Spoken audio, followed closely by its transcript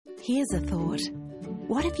Here's a thought.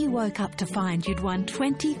 What if you woke up to find you'd won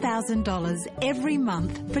 $20,000 every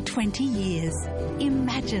month for 20 years?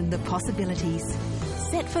 Imagine the possibilities.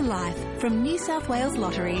 Set for life from New South Wales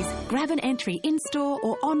Lotteries. Grab an entry in-store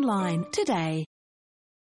or online today.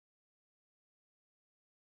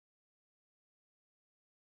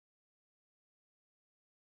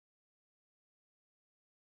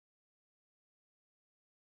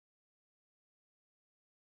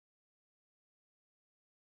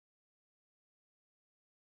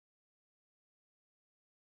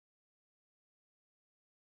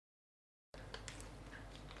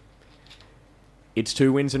 It's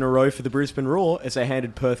 2 wins in a row for the Brisbane Roar as they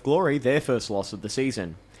handed Perth Glory their first loss of the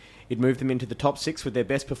season. It moved them into the top 6 with their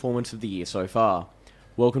best performance of the year so far.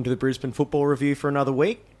 Welcome to the Brisbane Football Review for another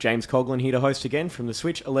week. James Coughlin here to host again from the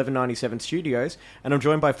Switch 1197 studios, and I'm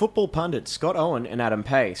joined by football pundits Scott Owen and Adam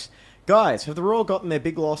Pace. Guys, have the Roar gotten their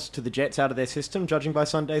big loss to the Jets out of their system, judging by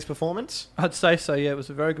Sunday's performance? I'd say so, yeah. It was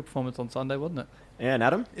a very good performance on Sunday, wasn't it? Yeah, and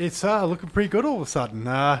Adam? It's looking pretty good all of a sudden.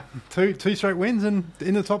 Two straight wins and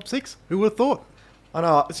in the top 6. Who would have thought? I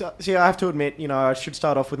know. See, I have to admit, I should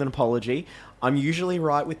start off with an apology. I'm usually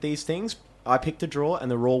right with these things. I picked a draw, and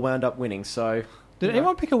the Roar wound up winning, so... Did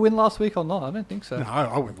anyone pick a win last week or not? I don't think so. No,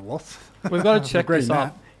 I went the loss. We've got to check this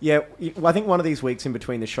up. Yeah, I think one of these weeks in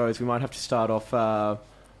between the shows, we might have to start off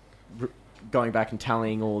going back and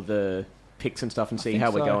tallying all the picks and stuff and see how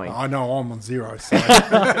we're going. I know I'm on 0, so...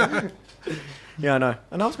 Yeah, I know.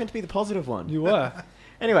 And I was meant to be the positive one. You were.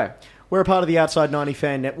 Anyway... We're a part of the Outside 90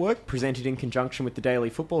 Fan Network, presented in conjunction with the Daily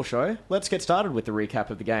Football Show. Let's get started with the recap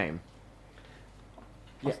of the game.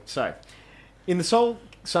 Yeah, so, in the sole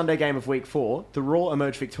Sunday game of Week 4, the Roar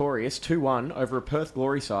emerged victorious 2-1 over a Perth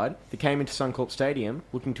Glory side that came into Suncorp Stadium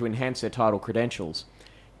looking to enhance their title credentials.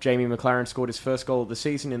 Jamie McLaren scored his first goal of the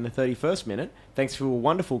season in the 31st minute, thanks to a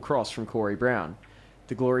wonderful cross from Corey Brown.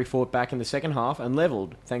 The Glory fought back in the second half and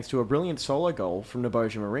levelled, thanks to a brilliant solo goal from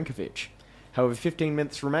Nebojsa Marinkovic. However, 15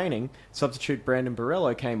 minutes remaining, substitute Brandon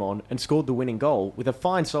Borello came on and scored the winning goal with a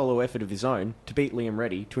fine solo effort of his own to beat Liam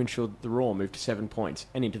Reddy to ensure that the Roar moved to 7 points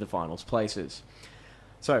and into the finals places.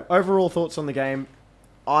 So, overall thoughts on the game.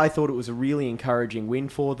 I thought it was a really encouraging win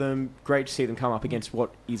for them. Great to see them come up against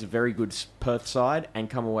what is a very good Perth side and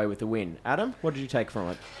come away with a win. Adam, what did you take from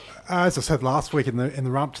it? As I said last week in the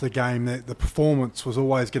run-up to the game, the performance was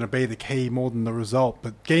always going to be the key more than the result.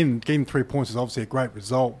 But getting 3 points is obviously a great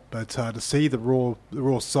result. But to see the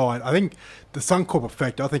raw side, I think the Suncorp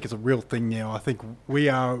effect, I think is a real thing now. I think we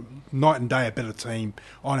are night and day a better team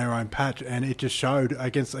on our own patch, and it just showed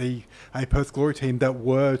against a Perth Glory team that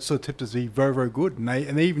were sort of tipped as be very, very good,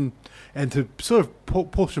 and to sort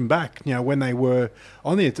of push them back, when they were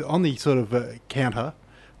on the sort of counter,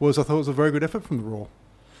 I thought it was a very good effort from the Raw.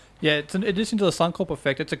 Yeah, it's in addition to the Suncorp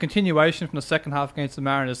effect, it's a continuation from the second half against the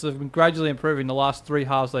Mariners. They've been gradually improving the last 3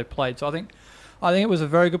 halves they've played. So I think it was a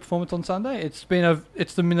very good performance on Sunday. It's been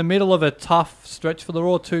in the middle of a tough stretch for the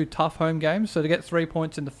Raw, 2 tough home games. So to get 3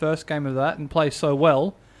 points in the first game of that and play so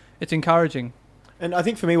well, it's encouraging. And I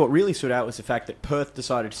think for me what really stood out was the fact that Perth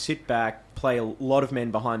decided to sit back, play a lot of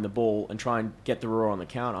men behind the ball and try and get the Raw on the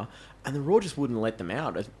counter. And the Raw just wouldn't let them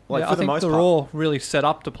out. I think the Raw really set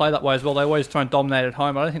up to play that way as well. They always try and dominate at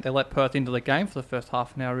home. I don't think they let Perth into the game for the first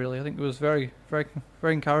half an hour, really. I think it was very, very,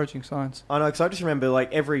 very encouraging signs. I know, because I just remember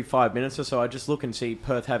every 5 minutes or so, I just look and see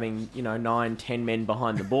Perth having 9, 10 men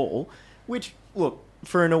behind the ball, which, look,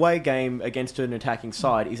 for an away game against an attacking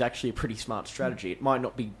side is actually a pretty smart strategy. It might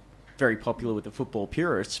not be very popular with the football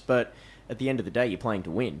purists, but at the end of the day, you're playing to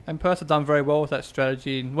win. And Perth have done very well with that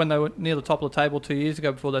strategy. And when they were near the top of the table 2 years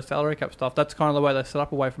ago before their salary cap stuff, that's kind of the way they set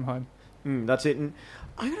up away from home. That's it. And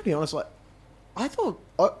I'm going to be honest, I thought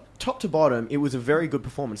top to bottom, it was a very good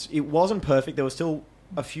performance. It wasn't perfect. There were still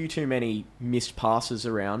a few too many missed passes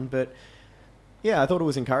around, but yeah, I thought it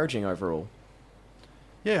was encouraging overall.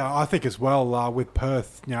 Yeah, I think as well with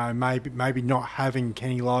Perth, maybe not having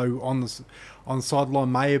Kenny Lowe on the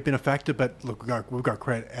sideline may have been a factor. But look, we've got to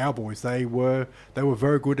credit our boys; they were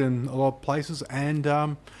very good in a lot of places, and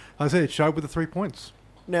like I said, it showed with the 3 points.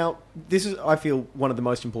 Now, this is, I feel, one of the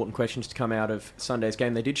most important questions to come out of Sunday's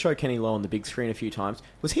game. They did show Kenny Lowe on the big screen a few times.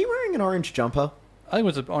 Was he wearing an orange jumper? I think it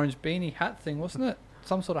was an orange beanie hat thing, wasn't it?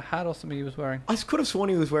 Some sort of hat or something he was wearing. I could have sworn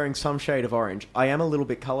he was wearing some shade of orange. I am a little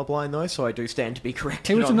bit colourblind, though, so I do stand to be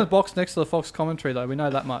corrected. He was in the box next to the Fox commentary, though. We know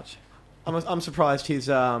that much. I'm surprised his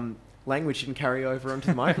language didn't carry over onto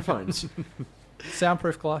the microphones.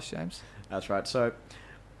 Soundproof glass, James. That's right. So,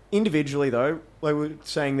 individually, though, they were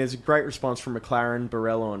saying there's a great response from McLaren,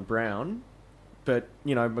 Borello and Brown. But,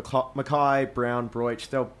 Mackay, Brown, Broich,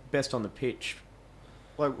 they're best on the pitch.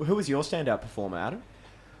 Who was your standout performer, Adam?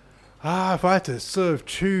 If I had to sort of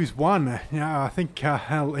choose one, I think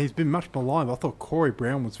he's been much maligned. I thought Corey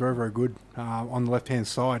Brown was very, very good on the left-hand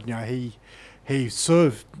side. He sort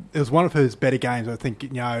of, it was one of his better games, I think,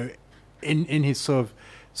 in his in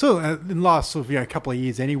the last couple of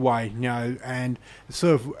years anyway, and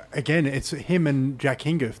sort of, again, it's him and Jack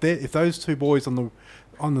Hinga. If those two boys on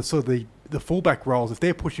the sort of the fullback roles, if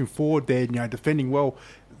they're pushing forward there, defending well,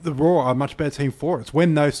 the Raw are a much better team for it. It's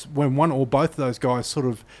when one or both of those guys sort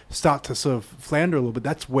of start to sort of flounder a little bit,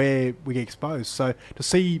 that's where we get exposed. So to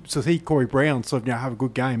see Corey Brown sort of have a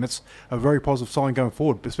good game, it's a very positive sign going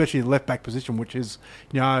forward, especially in the left back position, which is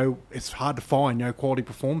it's hard to find quality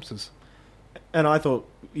performances. And I thought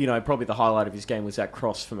probably the highlight of his game was that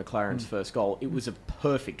cross for McLaren's first goal. It was a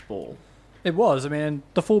perfect ball. It was. I mean,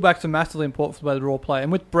 the fullbacks are massively important for the way the Raw play.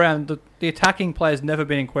 And with Brown, the attacking play has never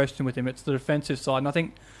been in question with him. It's the defensive side. And I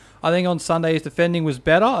think on Sunday his defending was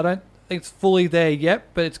better. I don't think it's fully there yet,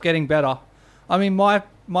 but it's getting better. I mean,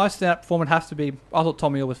 my stand-up performance has to be, I thought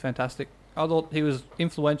Tommy Hill was fantastic. I thought he was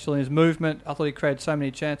influential in his movement. I thought he created so many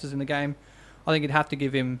chances in the game. I think you'd have to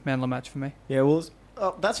give him man of the match for me. Yeah, well,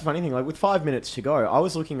 that's the funny thing. Like, with 5 minutes to go, I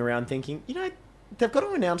was looking around thinking, they've got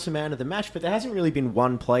to announce a man of the match, but there hasn't really been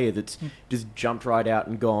one player that's just jumped right out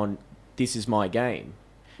and gone, this is my game.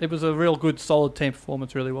 It was a real good, solid team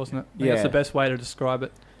performance, really, wasn't it? I think that's the best way to describe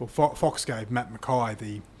it. Well, Fox gave Matt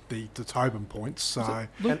Mackay the Tobin points. So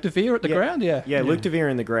Luke DeVere at the ground, Yeah, Luke DeVere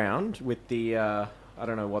in the ground with the, I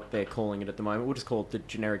don't know what they're calling it at the moment. We'll just call it the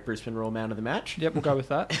generic Brisbane Roar man of the match. Yep, we'll go with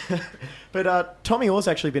that. But Tommy Orr's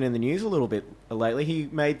actually been in the news a little bit lately. He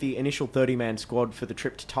made the initial 30-man squad for the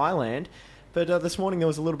trip to Thailand. But this morning there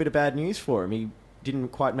was a little bit of bad news for him. He didn't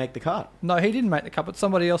quite make the cut. No, he didn't make the cut, but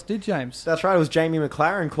somebody else did, James. That's right. It was Jamie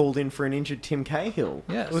McLaren called in for an injured Tim Cahill.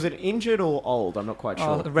 Yes. Was it injured or old? I'm not quite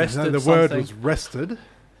sure. Rested the word was rested,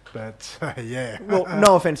 but yeah. Well,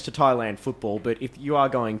 no offence to Thailand football, but if you are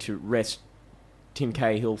going to rest Tim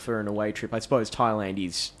Cahill for an away trip, I suppose Thailand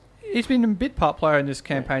is... He's been a bit part player in this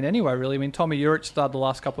campaign anyway, really. I mean, Tommy Urich started the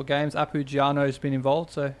last couple of games. Apu Giano's been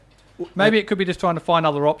involved, so maybe it could be just trying to find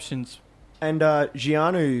other options. And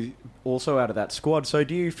Gianu also out of that squad. So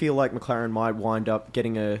do you feel like McLaren might wind up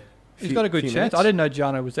getting He's got a good chance. Minutes? I didn't know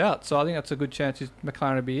Giano was out, so I think that's a good chance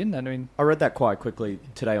McLaren will be in then. I mean, I read that quite quickly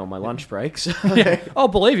today on my lunch breaks. Yeah, I'll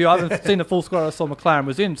believe you. I haven't seen the full squad. I saw McLaren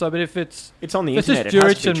was in. So, but if it's on the if internet, it's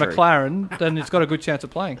just Urich and McLaren, then it's got a good chance of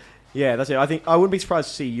playing. Yeah, that's it. I think I wouldn't be surprised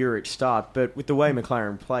to see Urich start, but with the way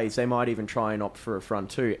McLaren plays, they might even try and opt for a front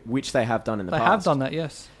two, which they have done in the past. They have done that,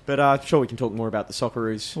 yes. But I'm sure we can talk more about the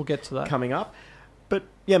Socceroos. We'll get to that coming up. But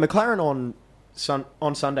yeah, McLaren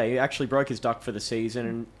on Sunday, he actually broke his duck for the season,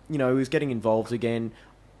 and he was getting involved again.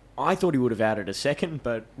 I thought he would have added a second,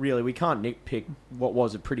 but really we can't nitpick what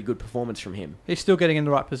was a pretty good performance from him. He's still getting in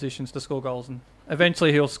the right positions to score goals, and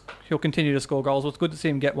eventually he'll continue to score goals. It's good to see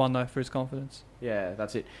him get one though for his confidence. Yeah,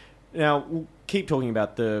 that's it. Now we'll keep talking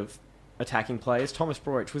about the attacking players. Thomas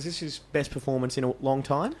Broich, was this his best performance in a long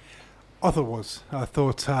time? I thought it was. I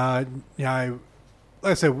thought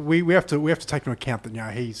like I said, we have to take into account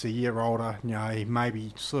that he's a year older. He may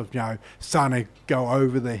be sort of starting to go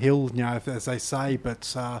over the hill. As they say.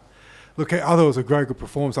 But look, I thought it was a very good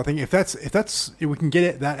performance. I think if we can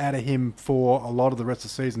get that out of him for a lot of the rest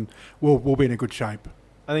of the season, we'll be in a good shape.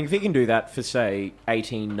 I think if he can do that for say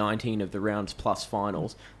 18, 19 of the rounds plus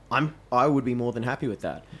finals, I would be more than happy with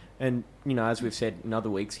that. And as we've said in other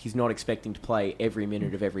weeks, he's not expecting to play every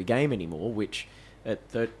minute of every game anymore, which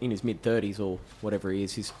in his mid-30s or whatever he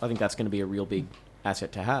is, I think that's going to be a real big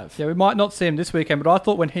asset to have. Yeah, we might not see him this weekend, but I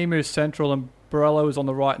thought when he moved central and Borello was on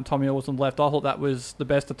the right and Tommy Hill was on the left, I thought that was the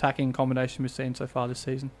best attacking combination we've seen so far this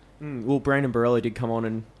season. Well, Brandon Borello did come on,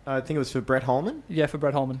 and I think it was for Brett Holman? Yeah, for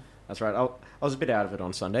Brett Holman. That's right. I was a bit out of it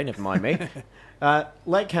on Sunday, never mind me.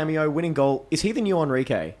 Late cameo, winning goal. Is he the new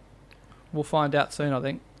Enrique? We'll find out soon, I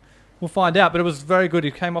think. We'll find out, but it was very good. He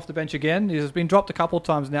came off the bench again. He's been dropped a couple of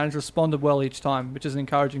times now and he's responded well each time, which is an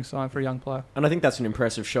encouraging sign for a young player. And I think that's an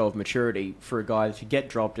impressive show of maturity for a guy to get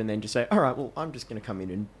dropped and then just say, all right, well, I'm just going to come in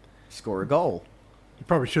and score a goal. You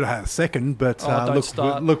probably should have had a second, but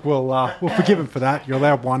look, we'll forgive him for that. You're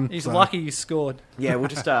allowed one. He's lucky he scored. Yeah, we'll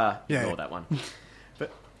just ignore that one.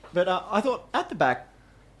 But I thought at the back,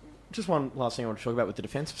 just one last thing I want to talk about with the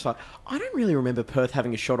defensive side. I don't really remember Perth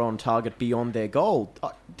having a shot on target beyond their goal.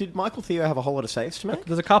 Did Michael Theo have a whole lot of saves to make?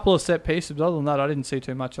 There's a couple of set pieces, but other than that, I didn't see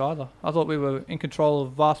too much either. I thought we were in control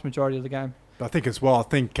of the vast majority of the game. But I think as well,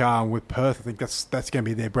 with Perth, I think that's going to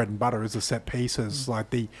be their bread and butter is the set pieces.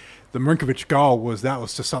 Like the Marinkovic goal was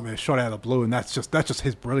just something that shot out of the blue, and that's just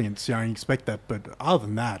his brilliance. You expect that. But other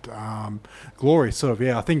than that, Glory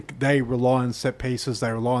I think they rely on set pieces.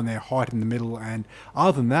 They rely on their height in the middle, and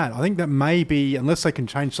other than that, I think that maybe unless they can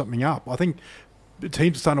change something up, I think the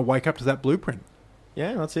teams are starting to wake up to that blueprint.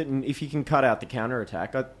 Yeah, that's it. And if you can cut out the counter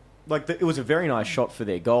attack, it was a very nice shot for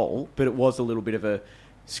their goal, but it was a little bit of a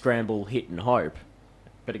scramble, hit and hope.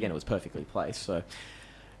 But again, it was perfectly placed. So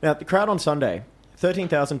now the crowd on Sunday,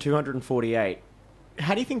 13,248.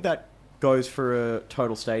 How do you think that goes for a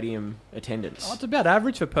total stadium attendance? Oh, it's about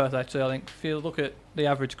average for Perth, actually. I think if you look at the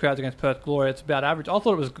average crowds against Perth Glory, it's about average. I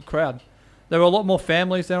thought it was a good crowd. There were a lot more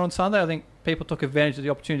families there on Sunday. I think people took advantage of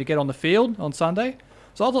the opportunity to get on the field on Sunday.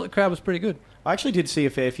 So I thought the crowd was pretty good. I actually did see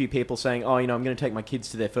a fair few people saying, I'm going to take my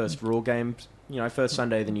kids to their first Raw game, first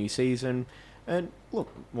Sunday of the new season. And look,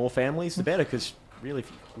 more families, the better, because really,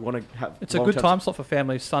 if you want to have... It's a good time slot for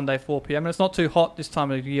families, Sunday, 4 p.m, and it's not too hot this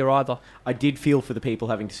time of year either. I did feel for the people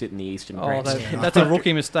having to sit in the Eastern Grandstand. That's a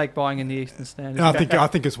rookie mistake, buying in the Eastern Stand. I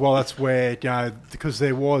think as well, that's where, because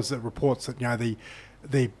there was reports that,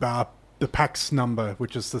 the PAX number,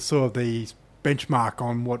 which is the sort of the benchmark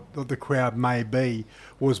on what the crowd may be,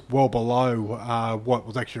 was well below what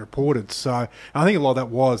was actually reported. So I think a lot of that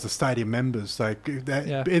was the stadium members. Like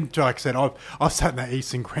I said, I've sat in that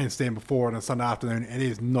Eastern Grandstand before on a Sunday afternoon, and it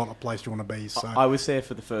is not a place you want to be. So I was there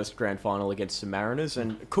for the first grand final against the Mariners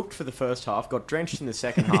and cooked for the first half, got drenched in the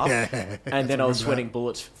second half, and then I was sweating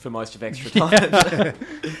bullets for most of extra time.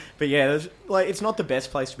 But it's not the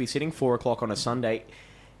best place to be sitting 4 o'clock on a Sunday.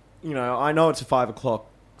 I know it's a 5 o'clock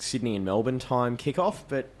Sydney and Melbourne time kickoff,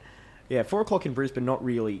 but 4 o'clock in Brisbane, not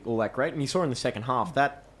really all that great. And you saw in the second half,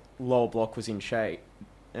 that lower block was in shade,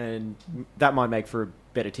 and that might make for a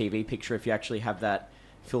better TV picture if you actually have that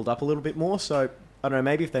filled up a little bit more. So, I don't know,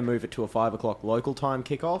 maybe if they move it to a 5 o'clock local time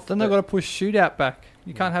kickoff. Then they've got to push shootout back.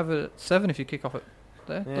 You can't have it at 7 if you kick off it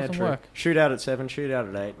there. Yeah, doesn't true. work. Shootout at 7,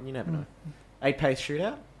 shootout at 8. You never know. 8-pace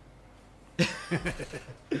shootout?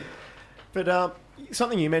 But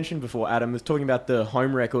something you mentioned before, Adam, was talking about the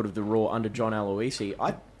home record of the Raw under John Aloisi.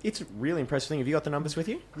 It's a really impressive thing. Have you got the numbers with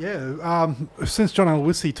you? Yeah. Since John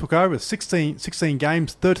Aloisi took over, 16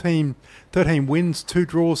 games, 13 wins, 2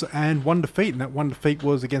 draws, and 1 defeat. And that 1 defeat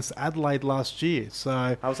was against Adelaide last year. So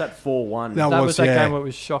I was at 4-1. That was that game where it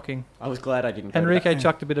was shocking. I was glad I didn't. Enrique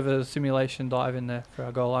chucked a bit of a simulation dive in there for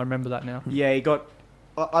our goal. I remember that now. Yeah, he got...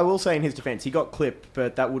 I will say in his defence, he got clipped,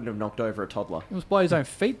 but that wouldn't have knocked over a toddler. It was by his own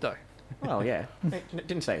feet, though. Well, yeah. It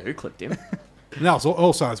didn't say who clipped him. And that was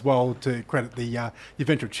also, as well, to credit the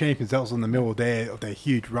eventual champions, that was in the middle of their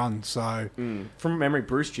huge run. So from memory,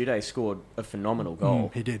 Bruce Jude scored a phenomenal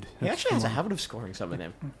goal. He did. He actually has a habit of scoring some of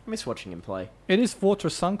them. I miss watching him play. It is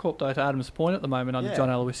Fortress Suncorp, though, to Adam's point at the moment under John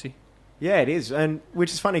Aloisi. Yeah, it is, and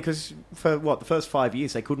which is funny because for the first 5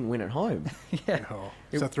 years they couldn't win at home.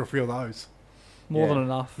 Sat through a few of those. More than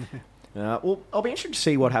enough. Well, I'll be interested to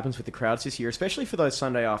see what happens with the crowds this year, especially for those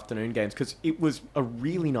Sunday afternoon games, because it was a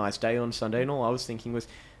really nice day on Sunday, and all I was thinking was,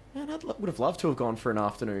 man, would have loved to have gone for an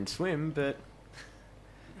afternoon swim, but,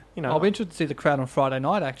 I'll be interested to see the crowd on Friday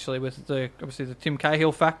night, actually, with obviously the Tim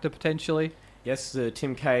Cahill factor, potentially. Yes, the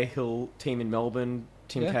Tim Cahill team in Melbourne.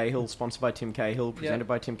 Tim Cahill, sponsored by Tim Cahill, presented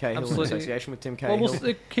by Tim Cahill, in association with Tim Cahill.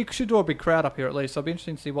 Well, he should draw a big crowd up here, at least. I'll be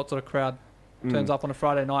interested to see what sort of crowd turns up on a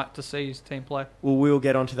Friday night to see his team play. Well, we'll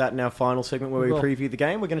get onto that in our final segment where we preview the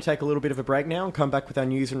game. We're going to take a little bit of a break now and come back with our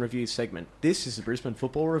news and reviews segment. This is the Brisbane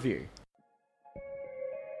Football Review.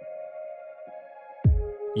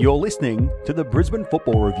 You're listening to the Brisbane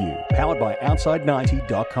Football Review, powered by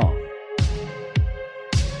Outside90.com.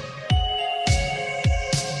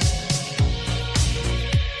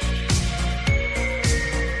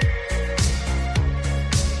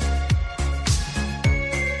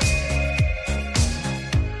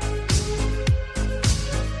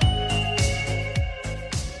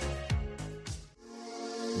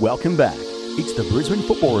 Welcome back. It's the Brisbane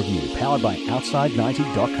Football Review, powered by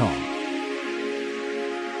Outside90.com.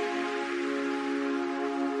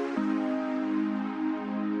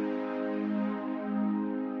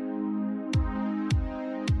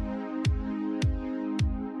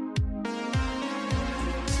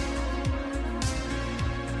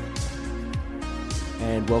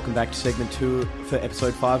 And welcome back to segment 2 for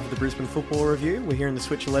episode 5 of the Brisbane Football Review. We're here in the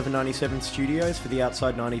Switch 1197 studios for the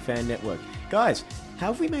Outside 90 Fan Network. Guys, how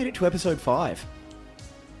have we made it to episode 5?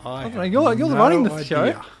 I don't know. You're running the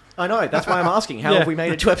show. I know, that's why I'm asking. How have we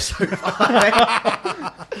made it to episode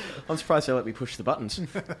 5? I'm surprised they let me push the buttons.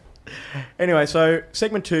 Anyway, so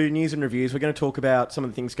segment 2, news and reviews. We're going to talk about some of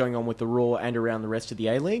the things going on with the Raw and around the rest of the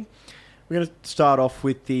A-League. We're going to start off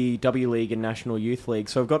with the W League and National Youth League.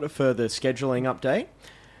 So I've got a further scheduling update.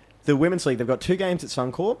 The Women's League, they've got 2 games at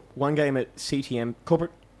Suncorp, 1 game at CTM,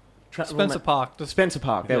 Corporate... Spencer Park. Spencer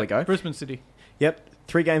Park, there we go. Brisbane City. Yep,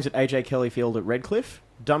 3 games at AJ Kelly Field at Redcliffe.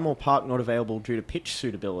 Dunmore Park not available due to pitch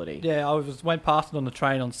suitability. Yeah, went past it on the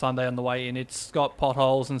train on Sunday on the way in. It's got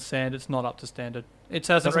potholes and sand. It's not up to standard. It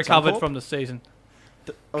hasn't recovered Suncorp? from the season.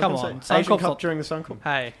 Come on, Asian Suncorp's Cup not- during the Suncorp.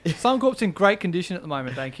 Hey, Suncorp's in great condition at the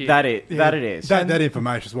moment, thank you. That it is. That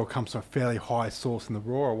information as well comes from a fairly high source in the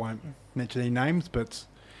Raw. I won't mention any names, but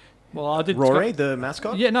Well, I did... Rory, the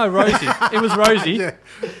mascot? Yeah, no, Rosie. It was Rosie. yeah,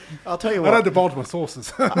 I'll tell you I don't what. divulge my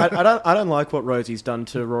sources. I don't like what Rosie's done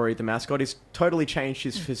to Rory, the mascot. He's totally changed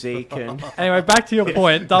his physique and... Anyway, back to your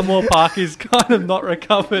point. Dunmore Park is kind of not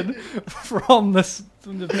recovered from the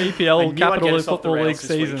BPL Capital Football League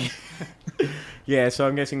season. Yeah, so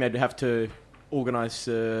I'm guessing they'd have to organise,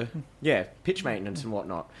 pitch maintenance and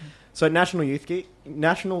whatnot. So National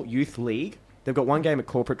Youth League, they've got 1 game at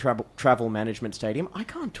Corporate Travel Management Stadium. I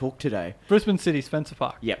can't talk today. Brisbane City, Spencer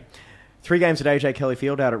Park. Yep. 3 games at AJ Kelly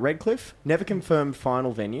Field out at Redcliffe. Never confirmed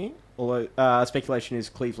final venue, although speculation is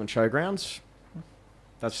Cleveland Showgrounds.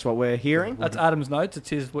 That's just what we're hearing. That's Adam's notes.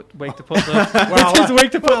 It's his week to put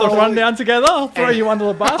the rundown together. I'll throw you under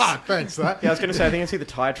the bus. Thanks for that. Yeah, I was going to say, I think I see the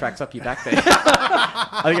tyre tracks up your back there.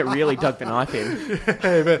 I think it really dug the knife in.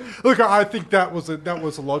 Yeah, but look, I think that was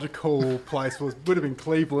a logical place. Would have been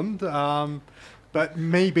Cleveland. But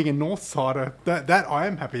me being a Northsider, that I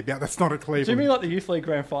am happy about. That's not a Cleveland. Do you mean like the Youth League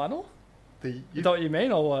Grand Final? Is that what you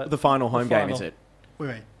mean, or what? The final home game, is it? What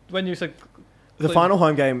do you mean? When you said The final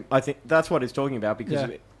home game, I think that's what it's talking about because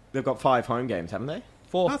Yeah. they've got 5 home games, haven't they?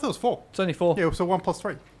 4. I thought it was 4. It's only 4. Yeah, so 1 plus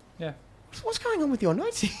 3. Yeah. What's going on with your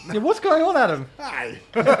notes here? Yeah, what's going on, Adam? Hey.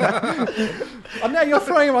 Oh, now you're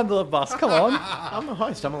throwing him under the bus. Come on. I'm the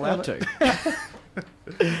host, I'm allowed to.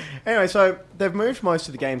 Anyway, so they've moved most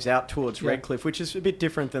of the games out towards Redcliffe, which is a bit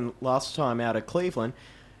different than last time out at Cleveland.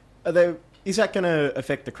 Is that going to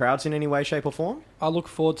affect the crowds in any way, shape or form? I look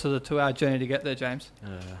forward to the 2-hour journey to get there, James.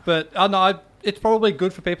 But no, it's probably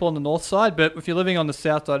good for people on the north side, but if you're living on the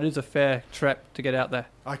south side, it is a fair trek to get out there.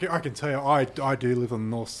 I can tell you, I do live on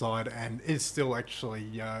the north side, and it's still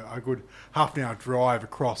actually a good half an hour drive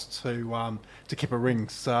across to Kipper Ring.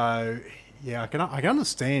 So, yeah, I can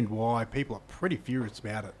understand why people are pretty furious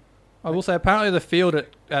about it. I will say, apparently the field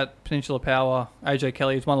at Peninsula Power, AJ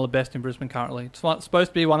Kelly, is one of the best in Brisbane currently. It's supposed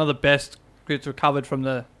to be one of the best it's recovered from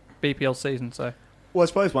the BPL season. So, well, I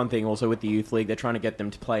suppose one thing also with the Youth League, they're trying to get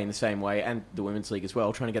them to play in the same way, and the Women's League as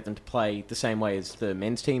well, trying to get them to play the same way as the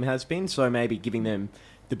men's team has been. So maybe giving them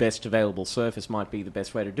the best available surface might be the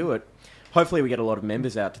best way to do it. Hopefully we get a lot of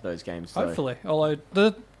members out to those games, though. Hopefully. Although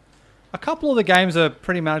a couple of the games are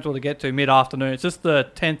pretty manageable to get to mid-afternoon. It's just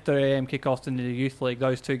the 10:30 a.m. kickoffs in the Youth League.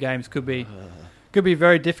 Those 2 games could be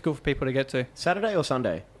very difficult for people to get to. Saturday or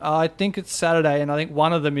Sunday? I think it's Saturday, and I think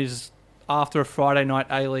one of them is after a Friday night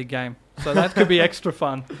A-League game. So that could be extra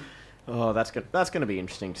fun. Oh, that's going to be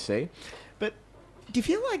interesting to see. But do you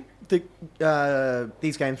feel like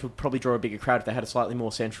these games would probably draw a bigger crowd if they had a slightly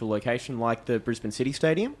more central location, like the Brisbane City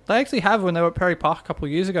Stadium? They actually have. When they were at Perry Park a couple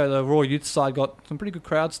of years ago, the Raw Youth side got some pretty good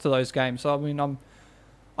crowds to those games. So, I mean,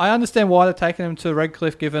 I understand why they're taking them to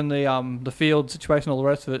Redcliffe, given the field situation, all the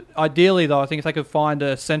rest of it. Ideally, though, I think if they could find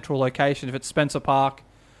a central location, if it's Spencer Park,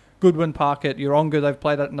 Goodwin Park at Yeronga, they've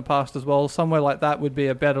played at in the past as well. Somewhere like that would be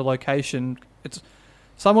a better location. It's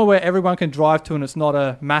somewhere where everyone can drive to, and it's not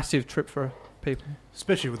a massive trip for people.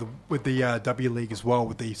 Especially with the W League as well,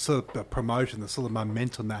 with the sort of the promotion, the sort of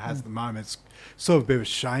momentum that has at the moment. It's sort of a bit of a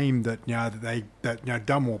shame that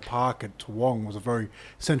Dunmore Park at Toowong was a very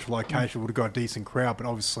central location, would have got a decent crowd, but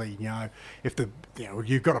obviously if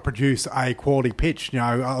you've got to produce a quality pitch,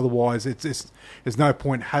 otherwise there's no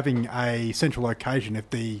point having a central location if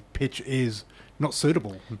the pitch is not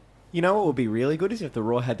suitable. You know what would be really good is if the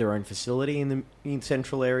Raw had their own facility in the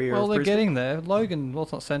central area Well, of they're Brisbane. getting there. Logan, well,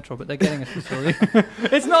 it's not central, but they're getting a facility.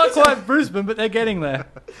 It's not quite Brisbane, but they're getting there.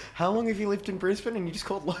 How long have you lived in Brisbane and you just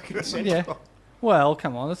called Logan central? Yeah. Well,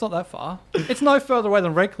 come on, it's not that far. It's no further away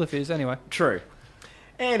than Redcliffe is, anyway. True.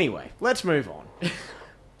 Anyway, let's move on.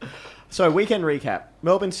 So, weekend recap.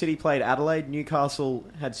 Melbourne City played Adelaide, Newcastle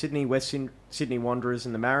had Sydney, Sydney Wanderers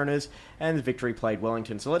and the Mariners, and the Victory played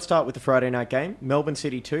Wellington. So let's start with the Friday night game. Melbourne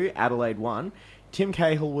City 2, Adelaide 1. Tim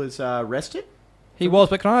Cahill was rested. He was,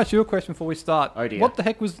 but can I ask you a question before we start? Oh, dear. What the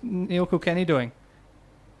heck was Neil Kilkenny doing?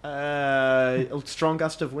 A strong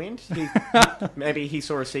gust of wind. Maybe he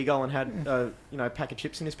saw a seagull and had a pack of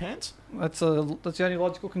chips in his pants. That's the only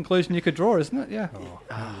logical conclusion you could draw, isn't it? Yeah.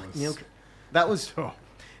 Neil,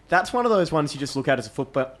 that's one of those ones you just look at as a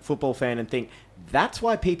football fan and think, That's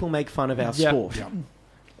why people make fun of our Yeah. sport. Yeah.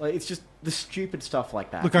 Like, it's just the stupid stuff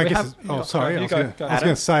like that. Look, I We guess. have- I was going Adam.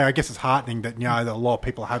 to say, I guess it's heartening that that a lot of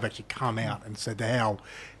people have actually come out and said how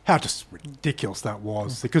just ridiculous that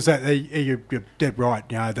was. Because you're dead right.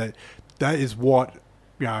 That is what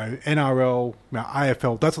NRL,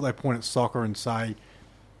 AFL. That's what they point at soccer and say,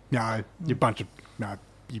 you bunch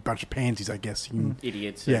of pansies. I guess.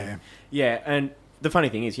 Idiots. Yeah. Yeah, and the funny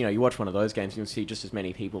thing is, you watch one of those games, you'll see just as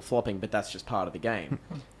many people flopping, but that's just part of the game.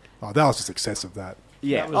 Oh, that was just excessive. That.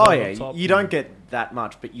 Yeah. That was Oh, over yeah. the top. You don't get that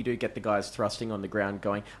much, but you do get the guys thrusting on the ground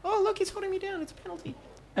going, oh, look, he's holding me down. It's a penalty.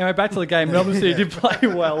 Anyway, back to the game. Melbourne City did play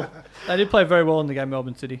well. They did play very well in the game,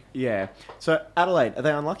 Melbourne City. Yeah. So, Adelaide, are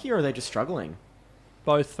they unlucky or are they just struggling?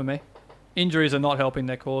 Both for me. Injuries are not helping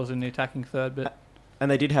their cause in the attacking third, but And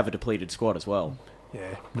they did have a depleted squad as well.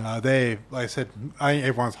 Yeah, no, like I said, I think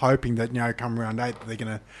everyone's hoping that come round 8 that they're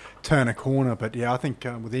going to turn a corner. But yeah, I think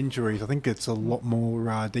with injuries, I think it's a lot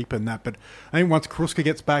more deeper than that. But I think once Karuska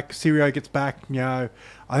gets back, Sirio gets back, I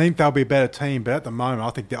think they'll be a better team. But at the moment,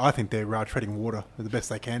 I think they're treading water the best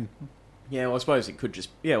they can. Yeah, well, I suppose it could just...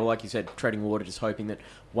 Yeah, well, like you said, treading water, just hoping that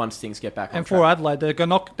once things get back on and track... for Adelaide,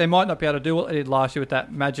 they might not be able to do what they did last year with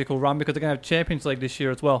that magical run because they're going to have Champions League this year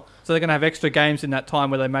as well. So they're going to have extra games in that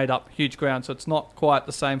time where they made up huge ground. So it's not quite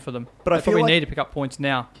the same for them. But they I feel probably like- need to pick up points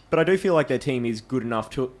now. But I do feel like their team is good enough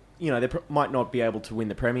to... they might not be able to win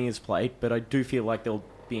the Premier's plate, but I do feel like they'll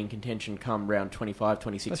be in contention come round 25,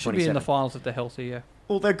 26, They should 27. be in the finals if they're healthy, yeah.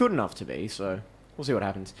 Well, they're good enough to be, so we'll see what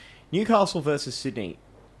happens. Newcastle versus Sydney.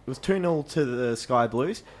 It was 2-0 to the Sky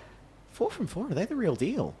Blues. 4 from 4, are they the real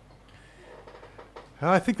deal?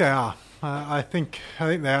 I think they are. I think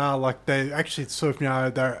they are. Like they actually sort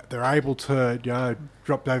of they're able to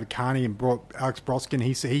drop David Carney and brought Alex Broskin.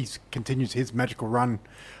 He's continues his magical run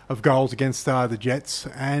of goals against the Jets,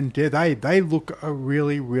 and yeah, they look a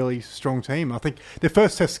really, really strong team. I think their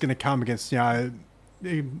first test is going to come against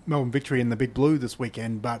Melbourne Victory in the Big Blue this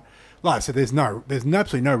weekend, but like I said, there's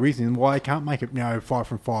absolutely no reason why they can't make it 5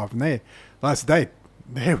 from 5, and like I said,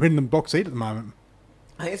 they're in the box seat at the moment.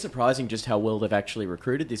 I think it's surprising just how well they've actually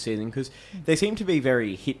recruited this season because they seem to be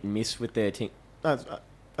very hit and miss with their team. I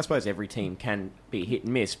suppose every team can be hit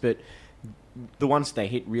and miss, but the ones they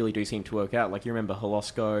hit really do seem to work out. Like you remember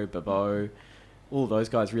Holosko, Babot, all those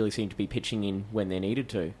guys really seem to be pitching in when they're needed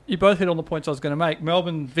to. You both hit on the points I was going to make.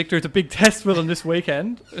 Melbourne Victory is a big test for them this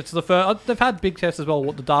weekend. It's the first. They've had big tests as well.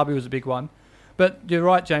 The Derby was a big one. But you're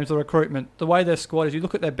right, James, the recruitment. The way their squad is, you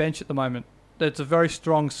look at their bench at the moment, it's a very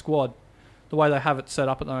strong squad, the way they have it set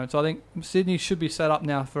up at the moment. So I think Sydney should be set up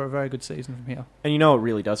now for a very good season from here. And you know what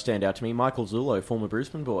really does stand out to me? Michael Zulo, former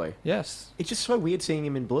Brisbane boy. Yes, It's just so weird seeing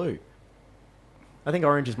him in blue. I think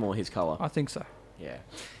orange is more his colour. I think so. Yeah.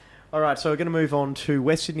 All right, so we're going to move on to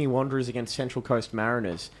West Sydney Wanderers against Central Coast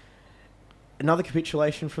Mariners. Another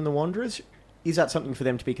capitulation from the Wanderers? Is that something for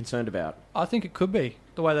them to be concerned about? I think it could be,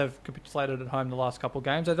 the way they've capitulated at home the last couple of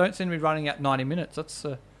games. They don't seem to be running at 90 minutes. That's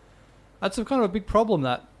a kind of a big problem,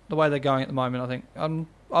 the way they're going at the moment, I think.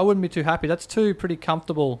 I wouldn't be too happy. That's 2 pretty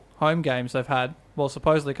comfortable home games they've had. Well,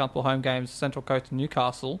 supposedly comfortable home games, Central Coast and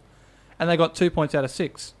Newcastle. And they got 2 points out of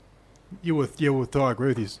 6. I agree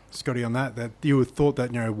with you, Scotty, on that. That you would have thought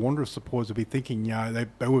that Wanderers supporters would be thinking,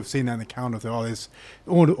 they would have seen that in the calendar. There's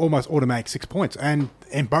almost automatic 6 points, and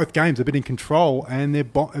in both games they've been in control, and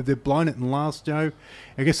they've blown it in the last, I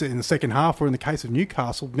guess in the second half, or in the case of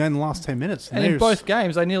Newcastle, in the last 10 minutes. And in both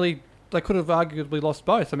games, they could have arguably lost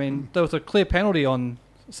both. I mean, there was a clear penalty on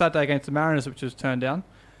Saturday against the Mariners, which was turned down.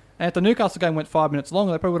 And if the Newcastle game went 5 minutes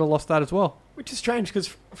longer, they probably would have lost that as well. Which is strange,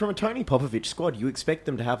 because from a Tony Popovich squad, you expect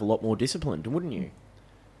them to have a lot more discipline, wouldn't you?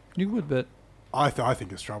 You would, but I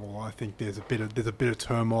think it's trouble. I think there's a bit of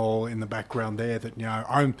turmoil in the background there that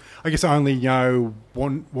I guess only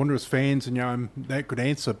Wanderers fans and that could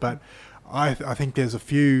answer. But I think there's a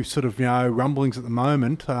few sort of rumblings at the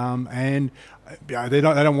moment, and they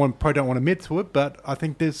don't want to admit to it. But I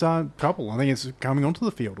think there's trouble. I think it's coming onto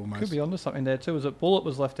the field almost. could be onto something there too. Was it Bullitt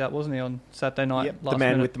was left out, wasn't he, on Saturday night? Yep, last the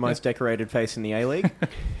man minute? with the most decorated face in the A-League.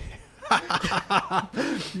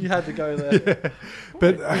 You had to go there.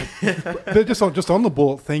 But just on the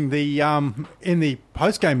Bullitt thing, the in the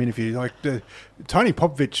post game interview, like Tony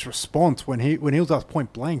Popovich's response when he was asked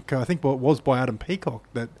point blank, I think it was by Adam Peacock,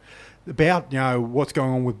 that about what's going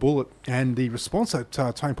on with Bullitt, and the response that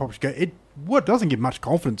Tony Popovich gave, it doesn't give much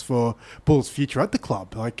confidence for Bullitt's future at the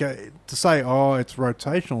club. Like to say, it's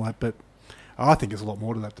rotational, but I think there's a lot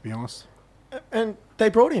more to that, to be honest. And they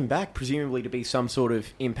brought him back, presumably to be some sort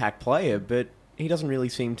of impact player, but he doesn't really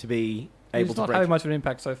seem to be able He's to not break. having much of an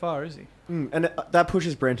impact so far, is he? And that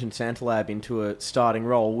pushes Brenton Santalab into a starting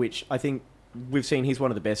role, which I think we've seen he's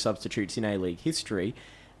one of the best substitutes in A-League history,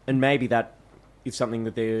 and maybe that is something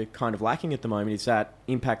that they're kind of lacking at the moment, is that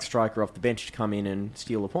impact striker off the bench to come in and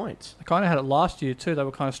steal the points. They kind of had it last year too. They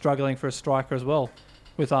were kind of struggling for a striker as well.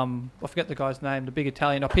 With I forget the guy's name, the big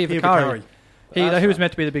Italian, Pia Viccari. He was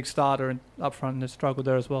meant to be the big starter and up front, and they struggled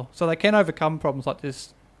there as well. So they can overcome problems like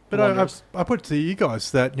this. But I put it to you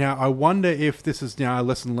guys that I wonder if this is a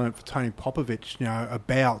lesson learnt for Tony Popovich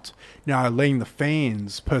about letting the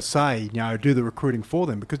fans per se do the recruiting for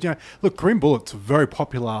them, because look, Green Bullets are very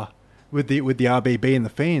popular with the RBB and the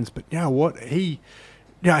fans, but what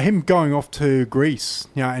him going off to Greece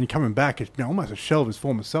and coming back is almost a shell of his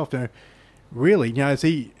former self. Really, is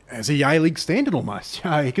he A-League standard almost?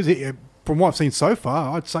 Because from what I've seen so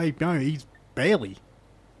far, I'd say he's barely.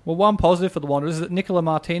 Well, one positive for the Wanderers is that Nicola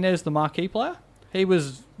Martinez, the marquee player, he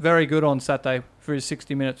was very good on Saturday for his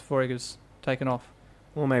 60 minutes before he was taken off.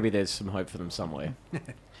 Well, maybe there's some hope for them somewhere.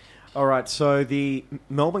 All right, so the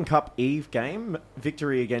Melbourne Cup Eve game,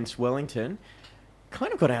 victory against Wellington,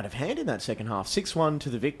 kind of got out of hand in that second half. 6-1 to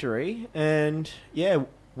the victory, and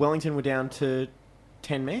Wellington were down to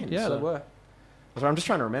 10 men. Yeah, they were. So I'm just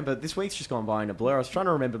trying to remember. This week's just gone by in a blur. I was trying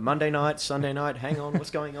to remember Monday night, Sunday night. Hang on, what's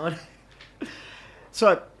going on?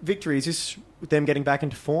 So, victory, is this them getting back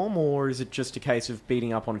into form, or is it just a case of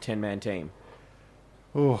beating up on a 10-man team?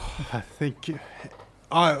 Oh, I think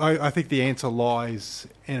the answer lies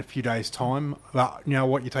in a few days' time. But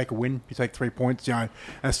what? You take a win, you take 3 points. A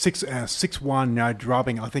 6-1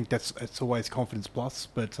 drubbing. I think it's always confidence plus.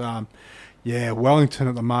 But Wellington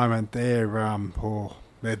at the moment, they're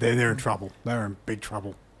in trouble. They're in big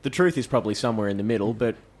trouble. The truth is probably somewhere in the middle,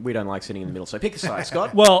 but we don't like sitting in the middle. So pick a side,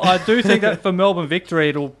 Scott. Well, I do think that for Melbourne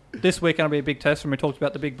victory, this weekend will be a big test when we talked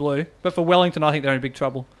about the Big Blue. But for Wellington, I think they're in big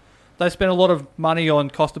trouble. They spent a lot of money on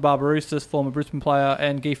Costa Barbarousas, former Brisbane player,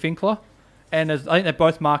 and Guy Finkler. And I think they're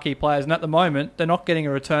both marquee players. And at the moment, they're not getting a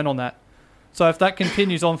return on that. So if that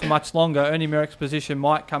continues on for much longer, Ernie Merrick's position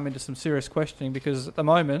might come into some serious questioning, because at the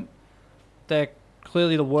moment, they're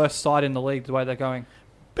clearly the worst side in the league the way they're going.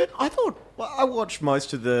 But I watched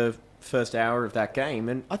most of the first hour of that game,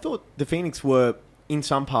 and I thought the Phoenix were, in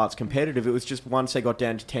some parts, competitive. It was just once they got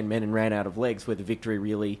down to 10 men and ran out of legs where the victory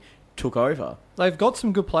really took over. They've got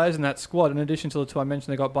some good players in that squad. In addition to the two I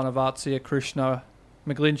mentioned, they've got Bonavazia, Krishna,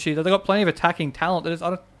 McGlinchey. They've got plenty of attacking talent.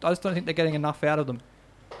 I just don't think they're getting enough out of them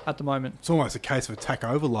at the moment. It's almost a case of attack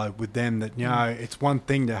overload with them, that it's one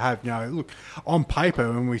thing to have look on paper,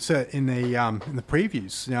 when we said in the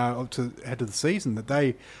previews to head of the season, that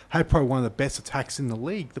they had probably one of the best attacks in the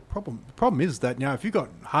league. The problem is that if you've got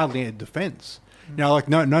hardly any defence, no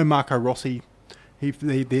Marco Rossi,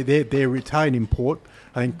 their Italian import,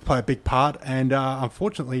 I think, play a big part, and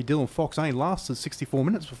unfortunately Dylan Fox only lasted 64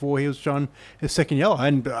 minutes before he was shown his second yellow.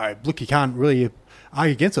 And look, you can't really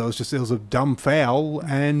argue against it. It was a dumb foul,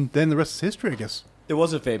 and then the rest is history, I guess. There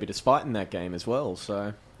was a fair bit of spite in that game as well,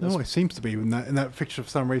 so... It always seems to be in that fixture for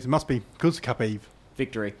some reason. It must be because of Cup Eve.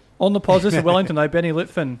 Victory. On the positives of Wellington, though, Benny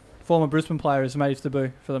Litfin, former Brisbane player, has made his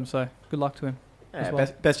debut for them, so good luck to him.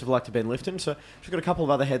 Yeah, best of luck to Ben Lifton. So we've got a couple of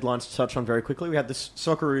other headlines to touch on very quickly. We had the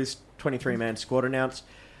Socceroos 23-man squad announced,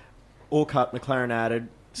 all cut, McLaren added.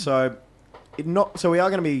 So we are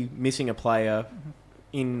going to be missing a player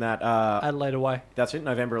in that... Adelaide away. That's it,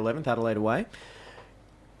 November 11th, Adelaide away.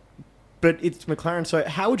 But it's McLaren, so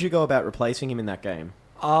how would you go about replacing him in that game?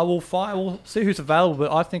 We'll see who's available,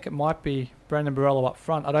 but I think it might be Brandon Borello up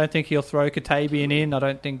front. I don't think he'll throw Katabian in. I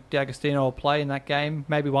don't think D'Agostino will play in that game.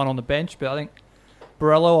 Maybe one on the bench, but I think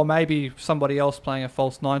Borello or maybe somebody else playing a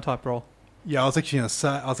false 9 type role. Yeah, I was actually going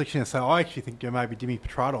to say, I actually think maybe Dimi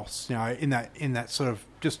Petrados, in that sort of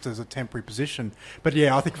just as a temporary position. But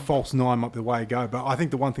yeah, I think false 9 might be the way to go. But I think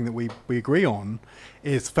the one thing that we agree on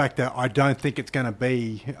is the fact that I don't think it's going to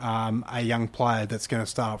be a young player that's going to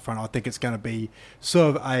start up front. I think it's going to be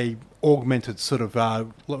sort of a augmented sort of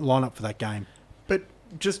lineup for that game. But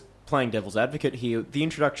just playing devil's advocate here, the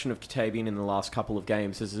introduction of Katabian in the last couple of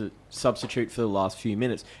games as a substitute for the last few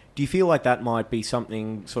minutes, do you feel like that might be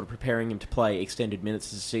something sort of preparing him to play extended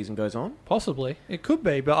minutes as the season goes on? Possibly. It could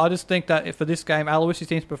be, but I just think that for this game, Aloisi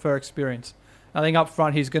seems to prefer experience. I think up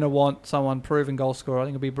front he's going to want someone proven goal scorer. I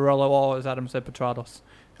think it'll be Borello or, as Adam said, Petrados.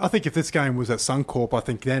 I think if this game was at Suncorp, I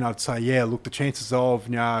think then I'd say, yeah, look, the chances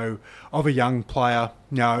of of a young player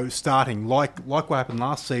starting like what happened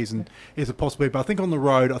last season is a possibility. But I think on the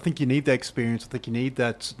road, I think you need that experience. I think you need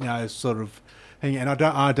that sort of thing. And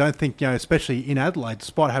I don't think especially in Adelaide,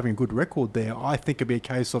 despite having a good record there, I think it'd be a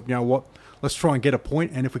case of let's try and get a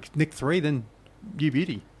point, and if we nick 3, then you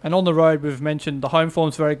beauty. And on the road, we've mentioned the home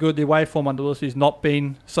form's very good. The away form under Willis has not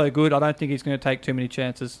been so good. I don't think he's going to take too many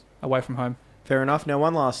chances away from home. Fair enough. Now,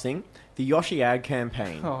 one last thing. The Yoshi ad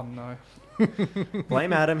campaign. Oh, no.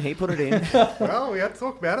 Blame Adam, he put it in. Well, we had to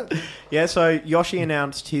talk about it. Yeah, so Yoshi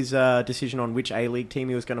announced his decision on which A-League team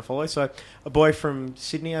he was going to follow. So a boy from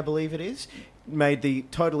Sydney, I believe it is, made the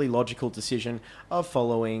totally logical decision of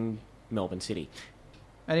following Melbourne City.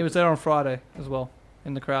 And he was there on Friday as well,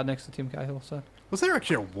 in the crowd next to Tim Cahill. So Was there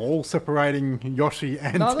actually a wall separating Yoshi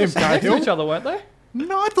and no, Tim they're next to Cahill? each other, weren't they?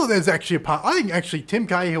 No, I thought there was actually a part. I think actually Tim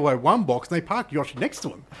Cahill had one box and they parked Yoshi next to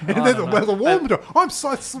him. And I there's don't a know. wall. I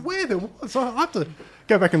swear there was. I have to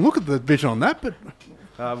go back and look at the vision on that. But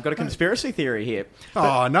We've got a conspiracy theory here.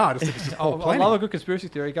 oh no, I just think it's just all I planning. love a good conspiracy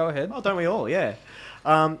theory. Go ahead. Oh, don't we all? Yeah.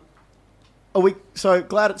 Are we so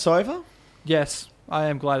glad it's over? Yes, I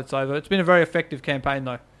am glad it's over. It's been a very effective campaign,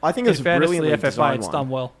 though. I think it was In fairness to brilliantly the FFA, designed it's one. done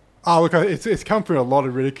well. Oh look, it's come through a lot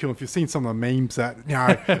of ridicule. If you've seen some of the memes that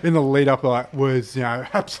in the lead up, was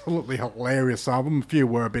absolutely hilarious. Some of them, a few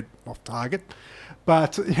were a bit off target,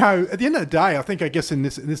 but at the end of the day, I think I guess in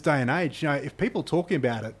this day and age, if people are talking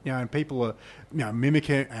about it, and people are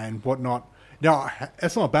mimicking it and whatnot,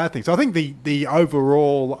 that's not a bad thing. So I think the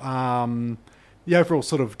overall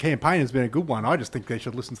sort of campaign has been a good one. I just think they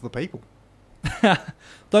should listen to the people.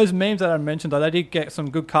 Those memes that I mentioned, though, they did get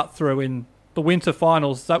some good cut through in the winter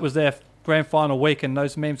finals. That was their grand final week, and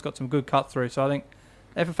those memes got some good cut through. So I think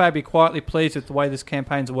FFA would be quietly pleased with the way this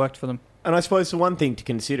campaign's worked for them. And I suppose the one thing to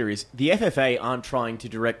consider is the FFA aren't trying to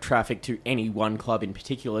direct traffic to any one club in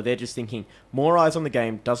particular. They're just thinking more eyes on the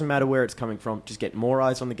game. Doesn't matter where it's coming from. Just get more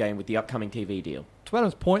eyes on the game with the upcoming TV deal. To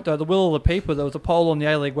Adam's point, though, the will of the people, there was a poll on the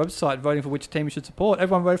A-League website voting for which team you should support.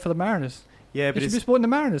 Everyone voted for the Mariners. Yeah, You but should be supporting the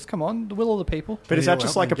Mariners. Come on, the will of the people. But is Yeah, that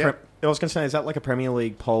just well, like yeah. I was going to say, is that like a Premier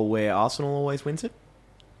League poll where Arsenal always wins it?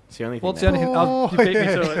 It's the only thing. Well, it's the only thing. You beat me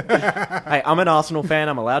to it. Hey, I'm an Arsenal fan.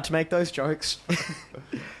 I'm allowed to make those jokes.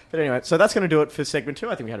 But anyway, so that's going to do it for segment 2.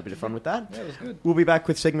 I think we had a bit of fun with that. Yeah, it was good. We'll be back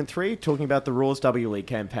with segment 3, talking about the Raw's W League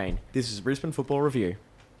campaign. This is Brisbane Football Review.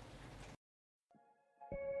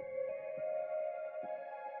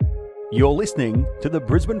 You're listening to the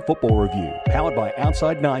Brisbane Football Review, powered by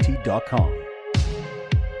Outside90.com.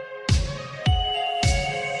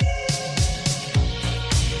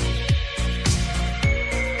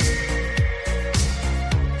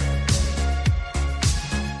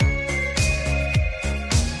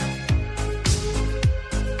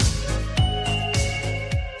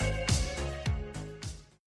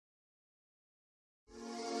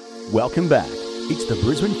 Welcome back. It's the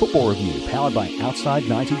Brisbane Football Review, powered by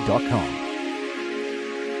Outside90.com.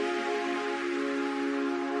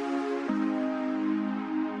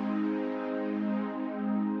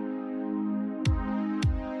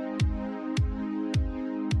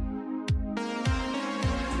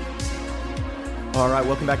 All right,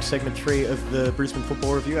 welcome back to segment 3 of the Brisbane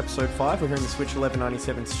Football Review, episode 5. We're here in the Switch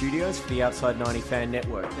 1197 studios for the Outside 90 Fan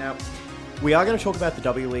Network. Now, we are going to talk about the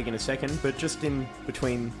W League in a second, but just in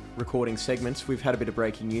between recording segments, we've had a bit of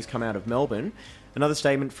breaking news come out of Melbourne. Another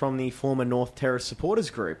statement from the former North Terrace supporters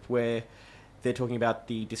group, where they're talking about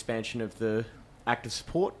the disbandment of the active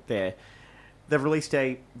support there. They've released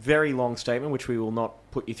a very long statement, which we will not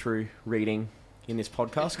put you through reading in this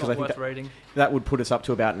podcast, because I think that would put us up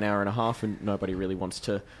to about an hour and a half, and nobody really wants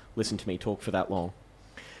to listen to me talk for that long.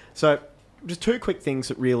 So, just 2 quick things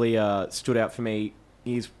that really stood out for me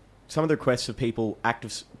is some of the requests of people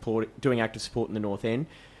doing active support in the North End.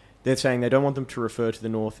 They're saying they don't want them to refer to the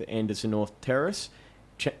North End as the North Terrace.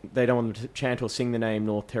 They don't want them to chant or sing the name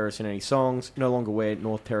North Terrace in any songs, no longer wear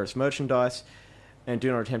North Terrace merchandise, and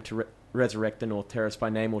do not attempt to resurrect the North Terrace by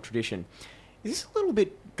name or tradition. Is this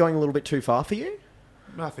going a little bit too far for you?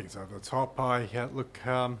 I think it's over the top. I'm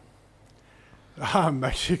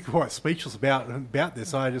actually quite speechless about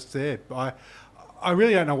this. I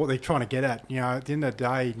really don't know what they're trying to get at. At the end of the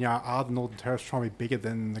day, are the Northern Terrace trying to be bigger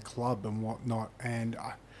than the club and whatnot? And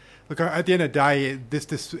at the end of the day,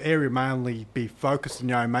 this area may only be focused,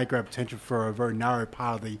 may grab attention for a very narrow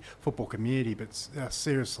part of the football community. But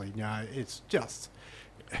seriously, it's just,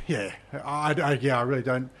 I really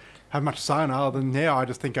don't have much to say on it other than I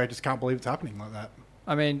just can't believe it's happening like that.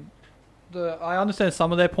 I mean, I understand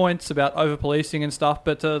some of their points about over-policing and stuff,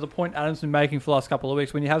 but the point Adam's been making for the last couple of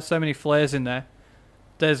weeks, when you have so many flares in there,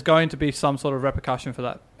 there's going to be some sort of repercussion for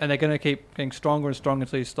that. And they're going to keep getting stronger and stronger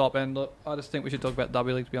until you stop. And look, I just think we should talk about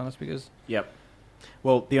W League, to be honest, because... Yep.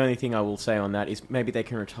 Well, the only thing I will say on that is maybe they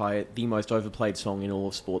can retire the most overplayed song in all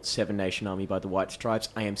of sports, Seven Nation Army by the White Stripes.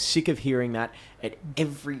 I am sick of hearing that at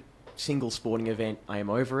every single sporting event. I am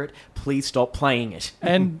over it. Please stop playing it.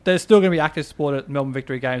 And there's still going to be active sport at Melbourne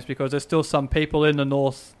Victory Games because there's still some people in the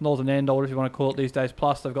northern end, or if you want to call it these days,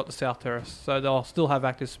 plus they've got the South Terrace. So they'll still have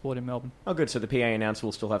active sport in Melbourne. Oh, good. So the PA announcer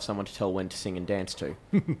will still have someone to tell when to sing and dance to.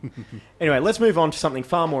 Anyway, let's move on to something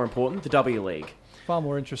far more important, the W League. Far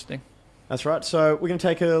more interesting. That's right. So we're going to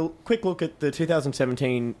take a quick look at the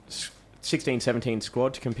 2016-17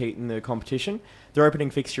 squad to compete in the competition. Their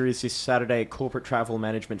opening fixture is this Saturday at Corporate Travel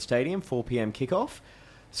Management Stadium, 4 p.m. kickoff.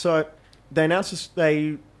 So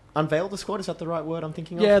they unveiled the squad. Is that the right word I'm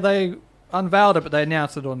thinking of? Yeah, they unveiled it, but they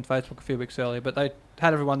announced it on Facebook a few weeks earlier. But they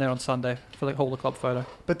had everyone there on Sunday for the Hall of Club photo.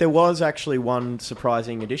 But there was actually one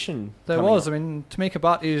surprising addition. There was. I mean, Tamika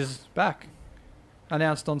Butt is back.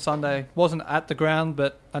 Announced on Sunday. Wasn't at the ground,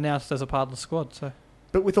 but announced as a part of the squad. So.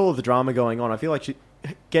 But with all of the drama going on, I feel like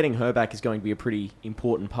getting her back is going to be a pretty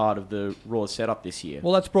important part of the Raw setup this year.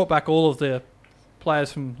 Well, that's brought back all of the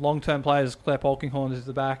players from long-term players. Claire Polkinghorn is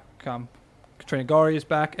back. Katrina Gorry is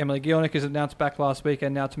back. Emily Gielnik is announced back last week,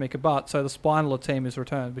 and now Tamika Butt. So the spinal team is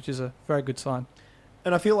returned, which is a very good sign.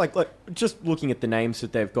 And I feel like just looking at the names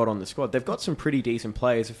that they've got on the squad, they've got some pretty decent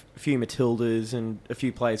players, a few Matildas and a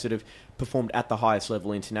few players that have performed at the highest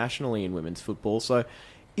level internationally in women's football. So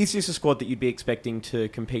is this a squad that you'd be expecting to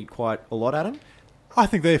compete quite a lot, Adam? I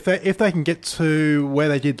think that if they can get to where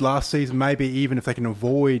they did last season, maybe even if they can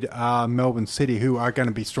avoid Melbourne City, who are going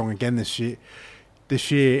to be strong again this year,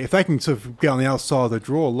 if they can sort of get on the outside of the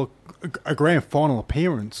draw, look, a grand final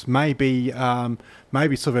appearance may be sort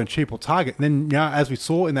of a achievable target. And then, as we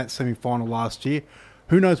saw in that semi-final last year,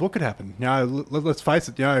 who knows what could happen? Let's face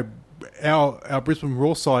it, our Brisbane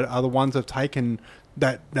Raw side are the ones that have taken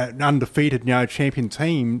that undefeated champion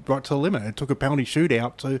team right to the limit. It took a penalty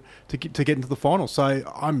shootout to get into the final. So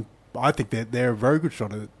I think they're a very good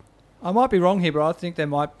shot at it. I might be wrong here, but I think there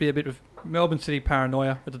might be a bit of Melbourne City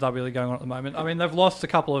paranoia with the W League going on at the moment. I mean, they've lost a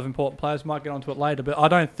couple of important players. Might get onto it later, but I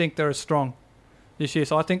don't think they're as strong this year.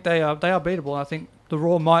 So I think they are beatable. And I think the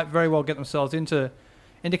Raw might very well get themselves into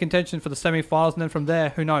contention for the semi-finals, and then from there,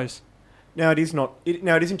 who knows? Now it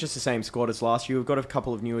isn't just the same squad as last year. We've got a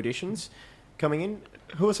couple of new additions coming in.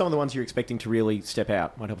 Who are some of the ones you're expecting to really step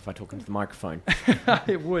out? Might help if I talk into the microphone.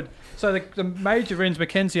 It would. So the major ins,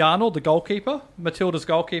 Mackenzie Arnold, the goalkeeper. Matilda's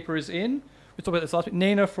goalkeeper is in. We talked about this last week.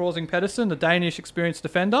 Nina Frosing-Pedersen, the Danish experienced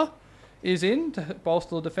defender, is in to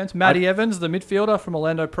bolster the defence. Maddie Evans, the midfielder from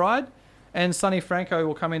Orlando Pride. And Sonny Franco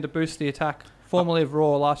will come in to boost the attack, formerly of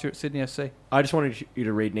Raw last year at Sydney FC. I just wanted you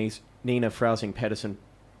to read Nina Frosing-Pedersen.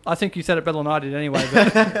 I think you said it better than I did anyway.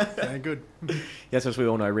 But Yeah, good. Yes, as we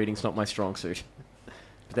all know, reading's not my strong suit.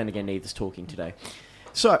 But then again, neither's talking today.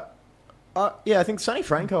 So, I think Sonny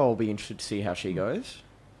Franco will be interested to see how she goes.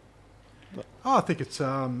 I think it's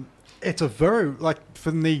a very,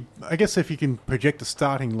 I guess if you can project a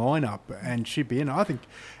starting lineup and she'd be in, I think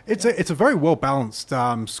it's a very well balanced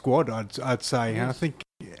squad. I'd say, and I think,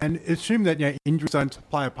 and assume that injuries don't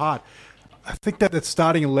play a part. I think that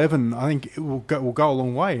starting 11, I think it will go a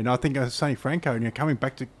long way, and I think Sonny Franco, coming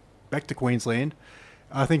back to Queensland,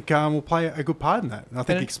 I think will play a good part in that. And I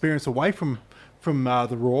think experience away from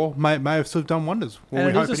the Raw may have sort of done wonders. Well,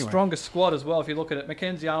 and it is a stronger squad as well. If you look at it,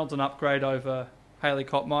 Mackenzie Arnold's an upgrade over Hayley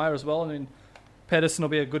Kottmeyer as well. I mean, Pedersen will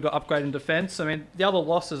be a good upgrade in defence. I mean, the other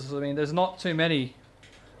losses, there's not too many.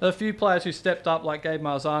 There are a few players who stepped up, like Gabe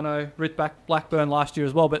Marzano, Ruth Blackburn last year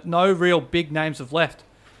as well, but no real big names have left.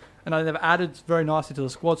 And they've added very nicely to the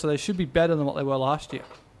squad, so they should be better than what they were last year.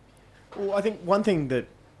 Well, I think one thing that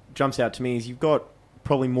jumps out to me is you've got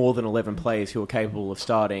probably more than 11 players who are capable of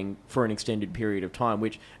starting for an extended period of time,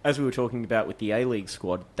 which, as we were talking about with the A-League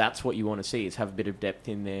squad, that's what you want to see, is have a bit of depth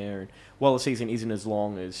in there. And while the season isn't as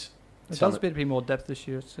long as... It does appear to be more depth this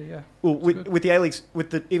year, so yeah. Well, with the A-League,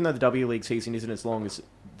 even though the W-League season isn't as long as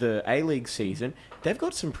the A-League season, they've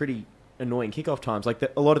got some pretty annoying kickoff times.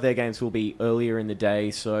 A lot of their games will be earlier in the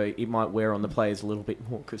day, so it might wear on the players a little bit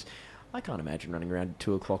more, because I can't imagine running around at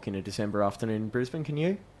 2 o'clock in a December afternoon in Brisbane, can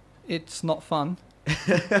you? It's not fun.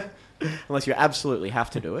 Unless you absolutely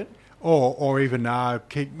have to do it. Or even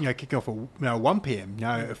kick off at 1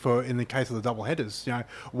 p.m. For in the case of the double headers.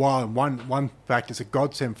 While one fact is a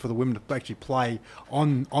godsend for the women to actually play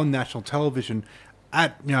on national television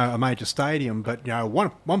at a major stadium, but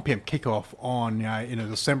 1 p.m. kickoff on in a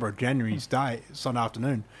December or January's day, Sunday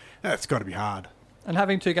afternoon, that's got to be hard. And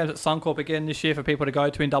having 2 games at Suncorp again this year for people to go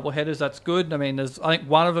to in double headers, that's good. I mean, I think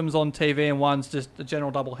one of them's on TV and one's just a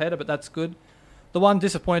general double header, but that's good. The one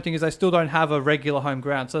disappointing is they still don't have a regular home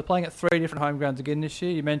ground. So they're playing at 3 different home grounds again this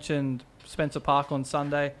year. You mentioned Spencer Park on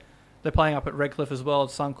Sunday. They're playing up at Redcliffe as well at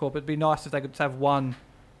Suncorp. It'd be nice if they could have one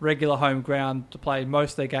regular home ground to play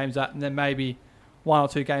most of their games at, and then maybe 1 or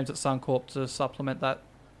 2 games at Suncorp to supplement that.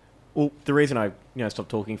 Well, the reason I stopped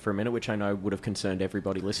talking for a minute, which I know would have concerned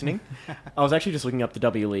everybody listening, I was actually just looking up the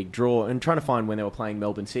W League draw and trying to find when they were playing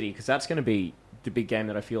Melbourne City, because that's going to be the big game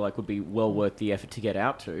that I feel like would be well worth the effort to get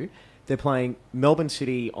out to. They're playing Melbourne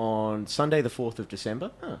City on Sunday the 4th of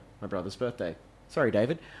December. My brother's birthday. Sorry,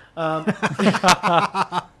 David. Out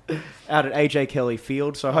at AJ Kelly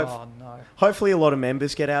Field. So hopefully a lot of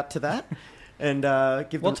members get out to that. And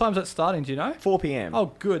What time's it starting, do you know? 4 p.m.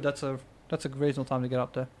 Oh, good. That's a reasonable time to get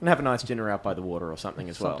up there. And have a nice dinner out by the water or something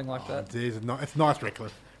as well. Something like that. Geez, it's nice,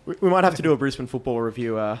 Redcliffe. We might have to do a Brisbane Football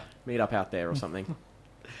Review meet up out there or something.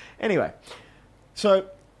 Anyway, so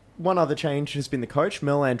one other change has been the coach.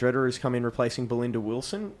 Mel Andretta has come in replacing Belinda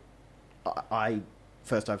Wilson. I've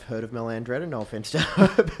heard of Mel Andretta, no offence to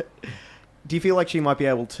her. But do you feel like she might be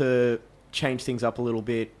able to change things up a little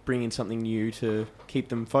bit, bring in something new to keep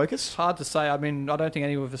them focused? It's hard to say. I mean, I don't think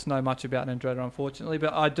any of us know much about Andretta, unfortunately,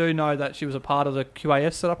 but I do know that she was a part of the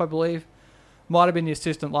QAS setup, I believe. Might have been the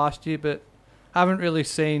assistant last year, but haven't really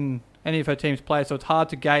seen any of her teams play, so it's hard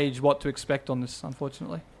to gauge what to expect on this,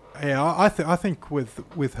 unfortunately. Yeah, I think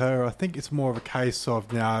with her, I think it's more of a case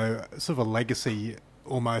of sort of a legacy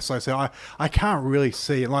almost. Like I said, I can't really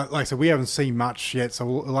see it. Like I said, we haven't seen much yet, so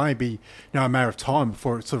it'll only be a matter of time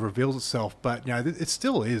before it sort of reveals itself. But it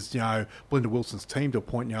still is Belinda Wilson's team to a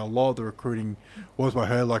point. A lot of the recruiting was by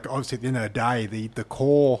her. Like obviously at the end of the day, the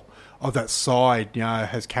core of that side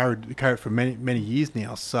has carried for many years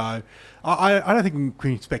now. So I don't think we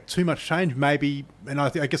can expect too much change. Maybe, and I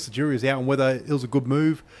guess the jury is out on whether it was a good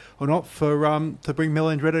move or not for to bring Mel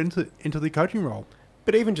Andretta into the coaching role.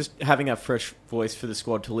 But even just having a fresh voice for the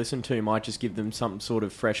squad to listen to might just give them some sort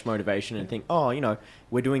of fresh motivation and think,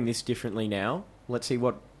 we're doing this differently now. Let's see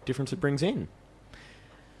what difference it brings in.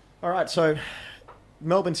 All right, so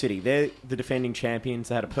Melbourne City, they're the defending champions.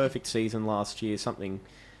 They had a perfect season last year, something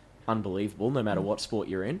unbelievable, no matter what sport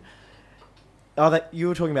you're in. You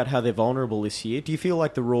were talking about how they're vulnerable this year. Do you feel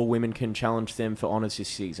like the Roar women can challenge them for honours this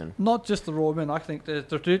season? Not just the Roar women. I think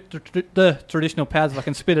the traditional paths, if I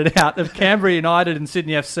can spit it out, of Canberra United and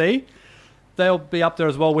Sydney FC, they'll be up there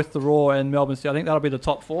as well with the Roar and Melbourne City. I think that'll be the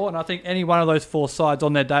top 4, and I think any one of those 4 sides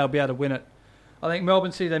on their day will be able to win it. I think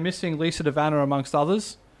Melbourne City, they're missing Lisa Devanna amongst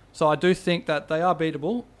others, so I do think that they are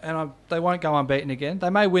beatable, and they won't go unbeaten again. They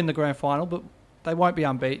may win the grand final, but they won't be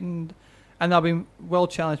unbeaten. And they'll be well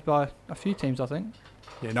challenged by a few teams, I think.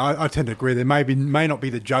 Yeah, no, I tend to agree. They may not be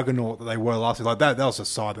the juggernaut that they were last year. Like that was a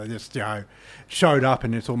side that just showed up,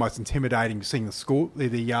 and it's almost intimidating seeing the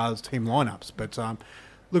team lineups. But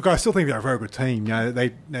look, I still think they're a very good team.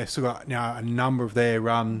 They still got a number of their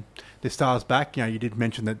stars back. You did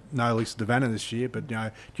mention that no Lisa Devanna this year, but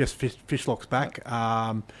just Fishlock's back.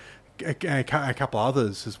 A couple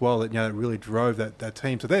others as well that really drove that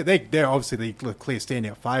team. So they're obviously the clear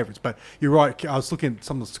standout favourites. But you're right. I was looking at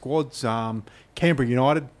some of the squads. Canberra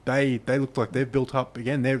United, they look like they've built up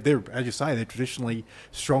again. They're as you say, they're traditionally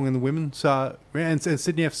strong in the women's. And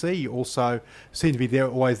Sydney FC also seem to be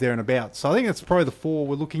always there and about. So I think that's probably the 4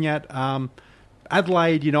 we're looking at.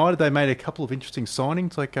 Adelaide United, they made a couple of interesting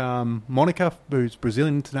signings, like Monica, who's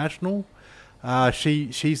Brazilian international.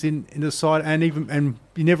 She's in the side, and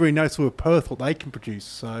you never really notice with Perth what they can produce.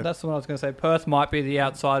 So that's what I was going to say. Perth might be the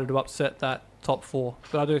outsider to upset that top 4,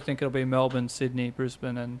 but I do think it'll be Melbourne, Sydney,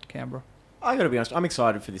 Brisbane, and Canberra. I got to be honest, I'm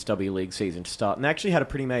excited for this W League season to start, and they actually had a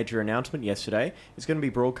pretty major announcement yesterday. It's going to be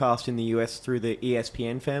broadcast in the US through the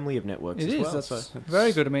ESPN family of networks as well. That's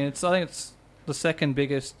very good. I mean, I think it's the second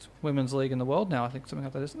biggest women's league in the world now. I think something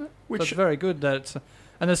like that, isn't it? So it's very good that it's.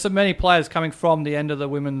 And there's so many players coming from the end of the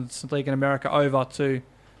Women's League in America over to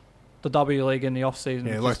the W League in the off-season,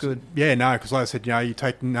 which is good. Yeah, no, because like I said, you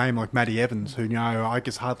take a name like Maddie Evans, who, I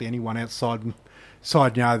guess hardly anyone outside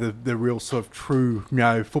the real sort of true,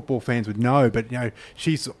 football fans would know, but,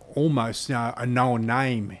 she's almost, a known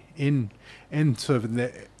name in sort of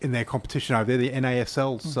in their competition over there, the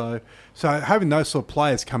NASL. So having those sort of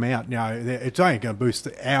players come out, it's only going to boost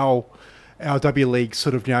our W League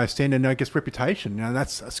sort of standard and I guess reputation.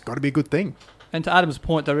 That's got to be a good thing. And to Adam's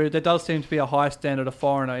point, there does seem to be a high standard of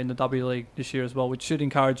foreigner in the W League this year as well, which should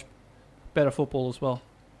encourage better football as well.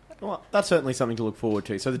 Well, that's certainly something to look forward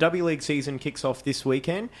to. So the W League season kicks off this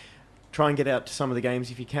weekend. Try and get out to some of the games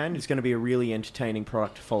if you can. It's going to be a really entertaining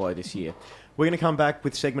product to follow this year. We're going to come back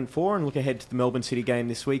with segment 4 and look ahead to the Melbourne City game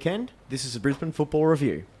this weekend. This is the Brisbane Football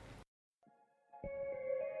Review.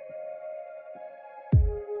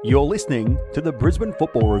 You're listening to the Brisbane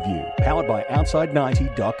Football Review, powered by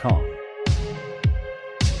Outside90.com.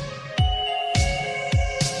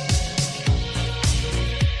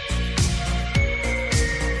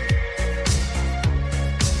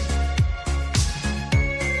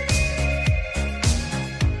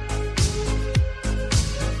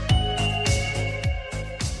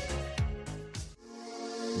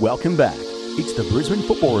 Welcome back. It's the Brisbane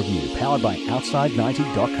Football Review, powered by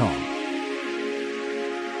Outside90.com.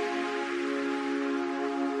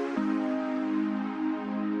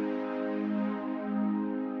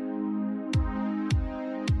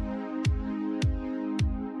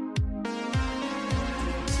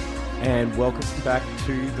 And welcome back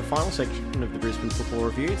to the final section of the Brisbane Football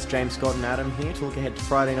Review. It's James, Scott and Adam here to look ahead to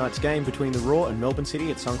Friday night's game between the Roar and Melbourne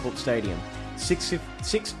City at Suncorp Stadium.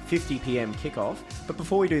 6:50pm kickoff. But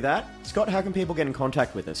before we do that, Scott, how can people get in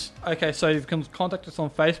contact with us? Okay, so you can contact us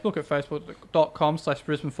on Facebook at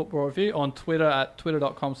facebook.com/Brisbane Football Review, on Twitter at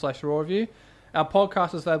twitter.com/Raw Review. Our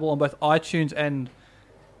podcast is available on both iTunes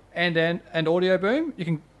and Audio Boom. You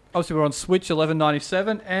can obviously we're on Switch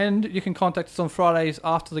 1197, and you can contact us on Fridays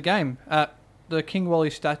after the game at the King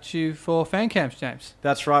Wally statue for fan camps, James.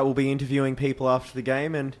 That's right, we'll be interviewing people after the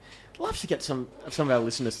game, and I'd love to get some of our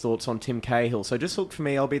listeners' thoughts on Tim Cahill. So just look for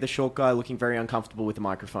me, I'll be the short guy looking very uncomfortable with the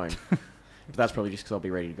microphone. But that's probably just because I'll be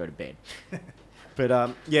ready to go to bed.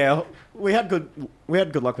 But yeah, we had good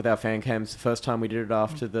luck with our fan cams the first time we did it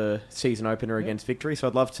after the season opener against Victory, so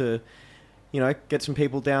I'd love to get some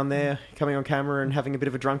people down there coming on camera and having a bit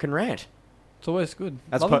of a drunken rant. It's always good.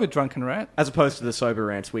 Love a good drunken rant. As opposed to the sober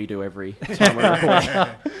rants we do every time we record.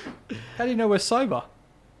 How do you know we're sober?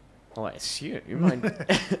 Well, I assume.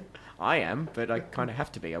 I am, but I kind of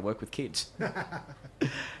have to be. I work with kids.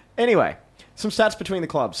 Anyway, some stats between the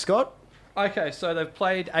clubs. Scott? Okay, so they've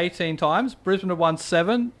played 18 times. Brisbane have won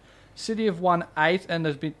 7. City have won 8, and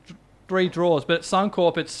there's been 3 draws, but at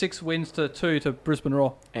Suncorp it's 6 wins to 2 to Brisbane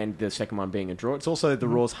Roar. And the second one being a draw. It's also the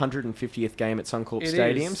Roar's 150th game at Suncorp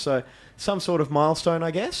Stadium, so some sort of milestone, I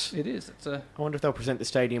guess. It is. I wonder if they'll present the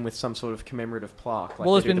stadium with some sort of commemorative plaque.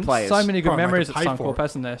 Well, there's been so many good memories at Suncorp,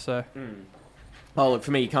 hasn't there? So. Oh, look,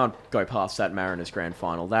 for me, you can't go past that Mariners Grand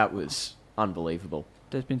Final. That was unbelievable.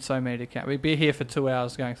 There's been so many to count. We'd be here for 2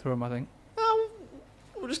 hours going through them, I think.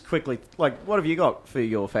 Well, just quickly, what have you got for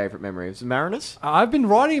your favourite memory? Was it Mariners? I've been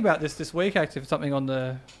writing about this week, actually, for something on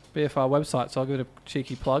the BFR website, so I'll give it a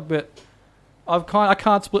cheeky plug. But I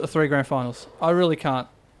can't split the 3 grand finals. I really can't.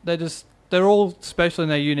 They're all special in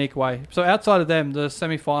their unique way. So outside of them, the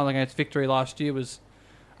semi-final against Victory last year was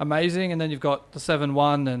amazing, and then you've got the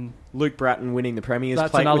 7-1 and Luke Bratton winning the Premier's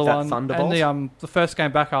Plate with that Thunderbolt. And the first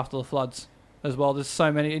game back after the floods as well. There's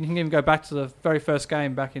so many, and you can even go back to the very first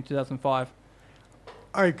game back in 2005.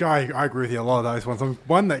 I agree with you. A lot of those ones.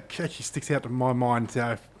 One that actually sticks out to my mind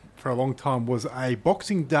for a long time was a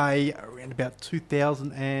Boxing Day around about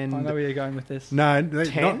 2000 and... I know where you're going with this. No,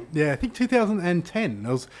 10? I think 2010.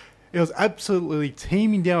 It was absolutely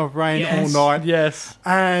teeming down with rain all night. Yes.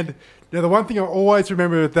 And the one thing I always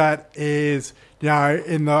remember with that is,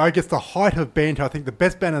 in the height of banter, I think the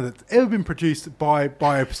best banner that's ever been produced by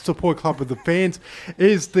a support club with the fans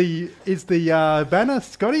is the banner,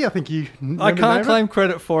 Scotty. I think you. I can't claim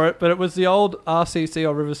credit for it, but it was the old RCC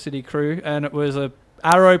or River City crew, and it was a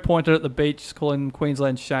arrow pointed at the beach, calling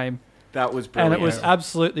Queensland shame. That was brilliant. And it was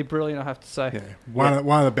absolutely brilliant, I have to say. Yeah, one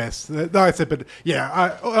of the best. Like I said, but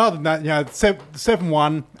other than that,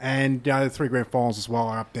 7-1 and the 3 grand finals as well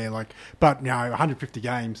are up there. 150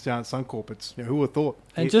 games down at Suncorp. It's who would have thought?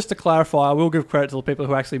 And just to clarify, I will give credit to the people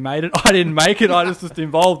who actually made it. I didn't make it. I was just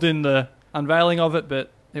involved in the unveiling of it,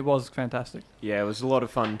 but it was fantastic. Yeah, it was a lot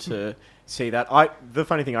of fun to see that. The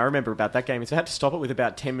funny thing I remember about that game is I had to stop it with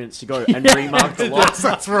about 10 minutes to go and remark the loss.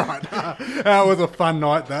 That's right. That was a fun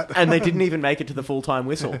night, that. And they didn't even make it to the full-time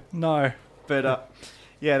whistle. No. But,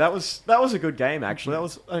 that was a good game, actually. That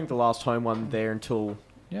was, I think, the last home one there until...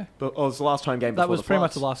 Yeah. But it was the last home game before That was the pretty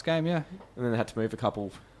floods. much the last game, yeah. And then they had to move a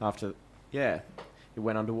couple after... Yeah, it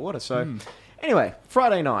went underwater. So, anyway,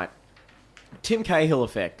 Friday night. Tim Cahill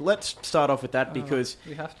effect. Let's start off with that because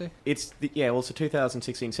we have to. It's the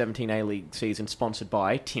 2016-17 A-League season sponsored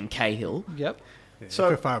by Tim Cahill. Yep. Yeah, so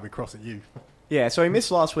how far we cross at you? Yeah, so he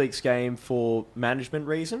missed last week's game for management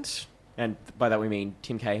reasons, and by that we mean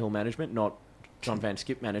Tim Cahill management, not John Van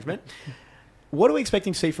Skip management. What are we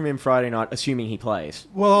expecting to see from him Friday night, assuming he plays?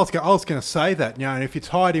 Well, I was going to say that, and if you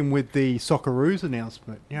tied him with the Socceroos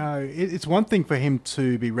announcement, it's one thing for him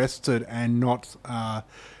to be rested and not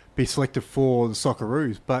be selected for the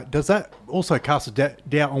Socceroos, but does that also cast a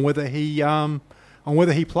doubt on whether he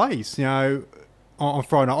plays? On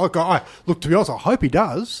Friday night. Look, to be honest, I hope he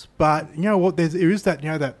does. But you know what? There is that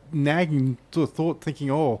that nagging sort of thought, thinking,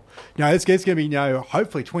 there's going to be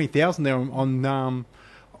hopefully 20,000 there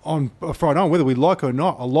on Friday night, whether we like it or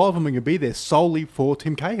not. A lot of them are going to be there solely for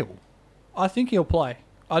Tim Cahill. I think he'll play.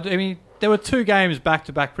 I mean, there were 2 games back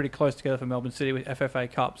to back, pretty close together for Melbourne City with FFA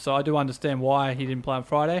Cup. So I do understand why he didn't play on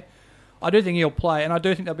Friday. I do think he'll play, and I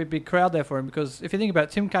do think there'll be a big crowd there for him because if you think about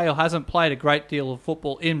it, Tim Cahill hasn't played a great deal of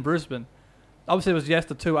football in Brisbane. Obviously, it was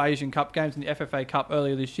the 2 Asian Cup games and the FFA Cup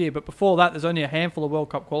earlier this year, but before that, there's only a handful of World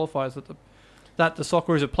Cup qualifiers that the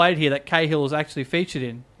Socceroos have played here that Cahill has actually featured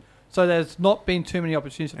in. So there's not been too many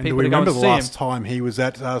opportunities for people to go and see him. And remember the last time he was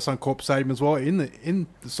at Suncorp Stadium as well in the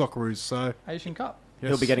Socceroos. So Asian Cup. yes.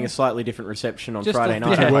 He'll be getting a slightly different reception on Just Friday a-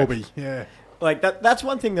 night. yeah. He will be, yeah. Like that's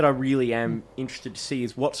one thing that I really am interested to see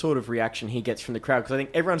is what sort of reaction he gets from the crowd, because I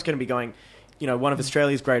think everyone's going to be going, one of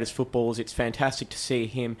Australia's greatest footballers. It's fantastic to see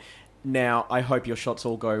him. Now, I hope your shots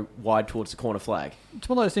all go wide towards the corner flag. It's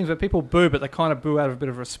one of those things where people boo, but they kind of boo out of a bit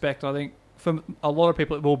of respect. I think for a lot of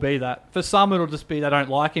people it will be that. For some it'll just be they don't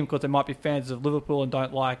like him because they might be fans of Liverpool and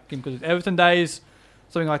don't like him because it's Everton days,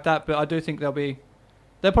 something like that. But I do think there'll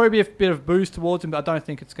probably be a bit of boos towards him, but I don't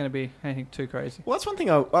think it's going to be anything too crazy. Well, that's one thing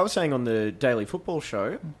I was saying on the Daily Football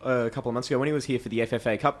Show a couple of months ago when he was here for the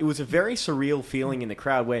FFA Cup. It was a very surreal feeling in the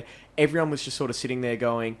crowd where everyone was just sort of sitting there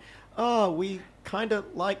going, oh, we kind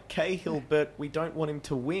of like Cahill, but we don't want him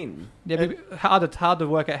to win. Yeah, but hard to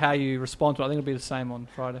work out how you respond to it. I think it'll be the same on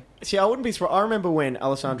Friday. See, I wouldn't be surprised. I remember when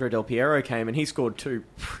Alessandro Del Piero came and he scored 2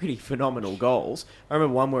 pretty phenomenal goals. I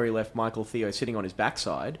remember one where he left Michael Theo sitting on his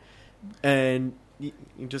backside and he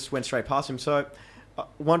just went straight past him. So I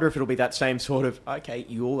wonder if it'll be that same sort of, okay,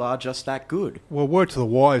 you all are just that good. Well, word to the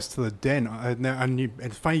wise to the den, and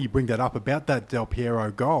it's funny you bring that up about that Del Piero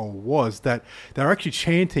goal, was that they were actually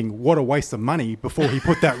chanting, what a waste of money, before he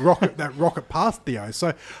put that rocket past Theo.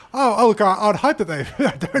 So, look, I'd hope that they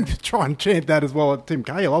don't try and chant that as well at Tim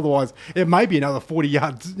Cahill, otherwise it may be another 40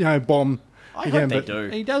 yards bomb. I hope they do.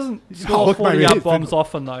 He doesn't Oh, score look, maybe 40-yard it is. bombs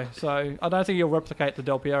often, though. So I don't think he'll replicate the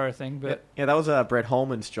Del Piero thing. But Yeah, that was Brett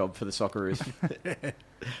Holman's job for the Socceroos.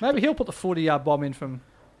 maybe he'll put the 40-yard bomb in from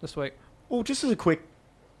this week. Well, just as a quick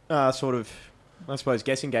sort of, I suppose,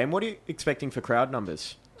 guessing game, what are you expecting for crowd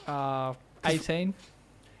numbers? 18.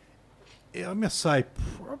 Yeah, I must say,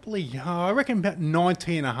 probably, I reckon about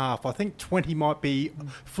 19.5. I think 20 might be.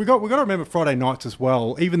 We've got to remember Friday nights as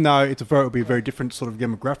well, even though it'll be a very different sort of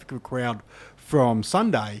demographic of crowd from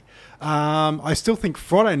Sunday. I still think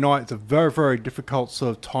Friday night is a very, very difficult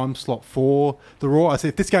sort of time slot for the Raw. I say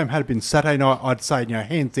if this game had been Saturday night, I'd say,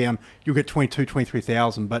 hands down, you'll get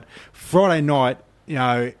 23,000. But Friday night,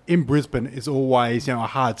 in Brisbane is always, a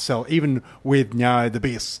hard sell, even with, the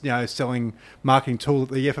biggest, selling marketing tool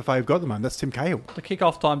that the FFA have got at the moment. That's Tim Cahill. The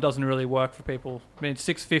kickoff time doesn't really work for people. I mean,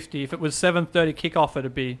 6:50. If it was 7:30 kickoff,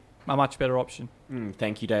 it'd be a much better option.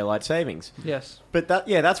 Thank you, daylight savings. Yes. But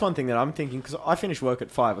that's one thing that I'm thinking, because I finish work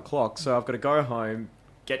at 5 o'clock, so I've got to go home,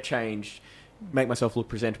 get changed, make myself look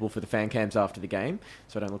presentable for the fan cams after the game,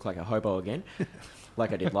 so I don't look like a hobo again,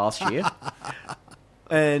 like I did last year.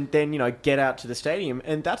 And then, get out to the stadium.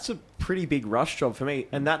 And that's a pretty big rush job for me.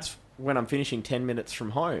 And that's when I'm finishing 10 minutes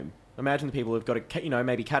from home. Imagine the people who've got to,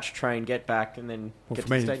 maybe catch a train, get back, and then get to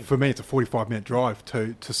the stadium. For me, it's a 45-minute drive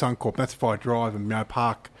to Suncorp. That's if I drive and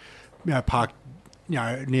park near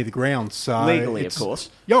the ground. So legally, of course.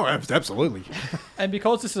 Yeah, absolutely. And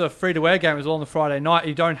because this is a free-to-air game as well on the Friday night,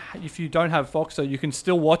 if you don't have Foxtel, you can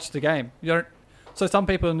still watch the game. So some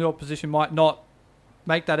people in your position might not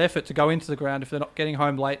make that effort to go into the ground if they're not getting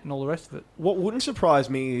home late and all the rest of it. What wouldn't surprise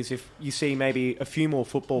me is if you see maybe a few more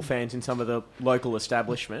football fans in some of the local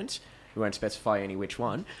establishments. We won't specify any which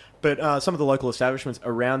one, but some of the local establishments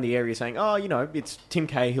around the area saying, it's Tim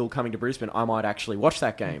Cahill coming to Brisbane, I might actually watch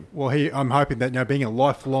that game. Well, I'm hoping that, being a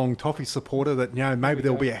lifelong Toffee supporter, that, maybe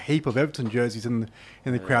there'll be a heap of Everton jerseys in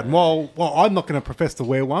the crowd. And while I'm not going to profess to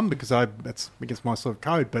wear one because that's against my sort of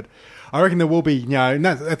code, but I reckon there will be, and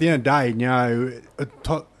that's, at the end of the day,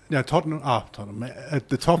 Tottenham,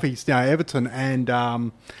 the Toffees, Everton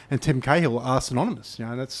and Tim Cahill are synonymous.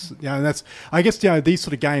 That's I guess these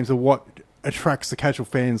sort of games are what attracts the casual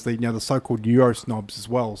fans, the so-called Euro snobs as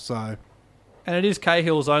well. So, and it is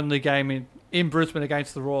Cahill's only game in Brisbane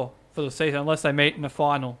against the Raw for the season, unless they meet in a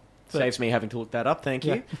final. Saves me having to look that up. Thank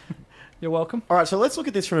you. You're welcome. All right, so let's look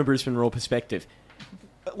at this from a Brisbane Raw perspective.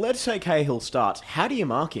 Let's say Cahill starts. How do you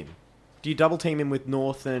mark him? Do you double team him with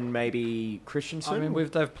North and maybe Christensen? I mean,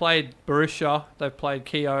 they've played Barisha, they've played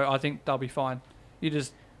Keogh. I think they'll be fine. The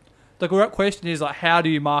question is how do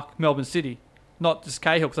you mark Melbourne City, not just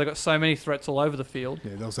Cahill, because they've got so many threats all over the field.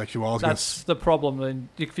 Yeah, that was actually what I was That's the problem. And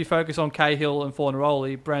if you focus on Cahill and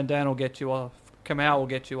Fornaroli, Brandan will get you off, Kamau will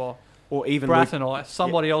get you off, or even Bratton or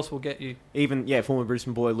somebody else will get you. Even former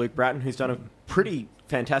Brisbane boy Luke Bratton, who's done a pretty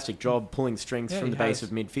fantastic job pulling strings from he the base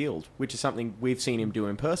has. of midfield, which is something we've seen him do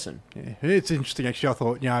in person. Yeah, it's interesting actually. I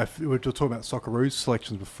thought, if we were talking about Socceroos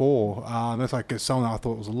selections before, that's like someone I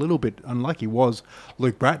thought was a little bit unlucky was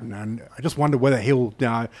Luke Bratton, and I just wonder whether he'll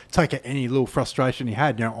take out any little frustration he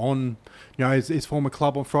had on his former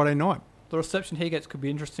club on Friday night. The reception he gets could be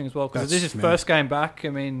interesting as well, because That's- this is his man. first game back. I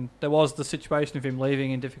mean, there was the situation of him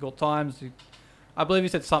leaving in difficult times. I believe he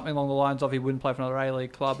said something along the lines of he wouldn't play for another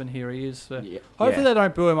A-League club, and here he is. So Yeah. hopefully Yeah. they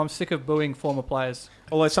don't boo him. I'm sick of booing former players.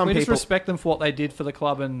 Although some We just people, respect them for what they did for the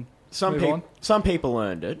club and move on. some people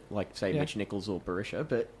earned it, like say Yeah. Mitch Nichols or Barisha,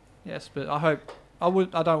 but Yes, but I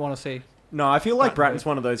don't want to see. no, I feel like Bratton Bratton's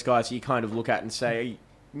one of those guys you kind of look at and say,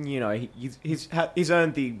 he's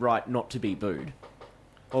earned the right not to be booed.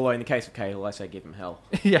 Although in the case of Cahill, I say give him hell.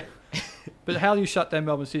 Yeah. But how you shut down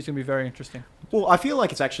Melbourne City is going to be very interesting. Well, I feel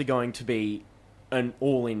like it's actually going to be an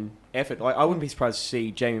all-in effort. Like, I wouldn't be surprised to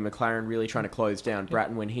see Jamie McLaren really trying to close down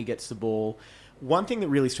Bratton when he gets the ball. One thing that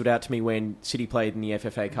really stood out to me when City played in the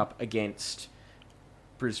FFA Cup against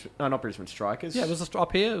not Brisbane Strikers. Yeah, it was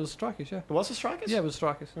up here. It was Strikers, yeah. It was the Strikers? Yeah, it was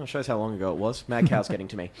Strikers. Oh, shows how long ago it was. Mad Cow's getting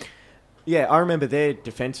to me. Yeah, I remember their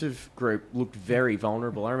defensive group looked very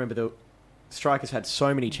vulnerable. I remember the Strikers had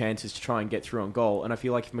so many chances to try and get through on goal, and I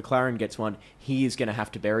feel like if McLaren gets one, he is going to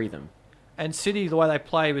have to bury them. And City, the way they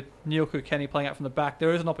play with Neil Kilkenny playing out from the back,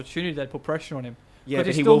 there is an opportunity they'd put pressure on him. Yeah, but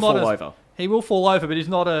he's he still will not fall over. He will fall over, but he's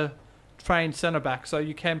not a trained centre-back, so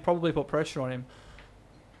you can probably put pressure on him.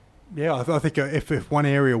 Yeah, I think if one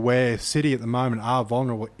area where City at the moment are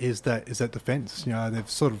vulnerable is that defence. They've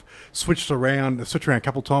sort of switched around a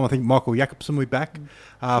couple of times. I think Michael Jakobsen will be back.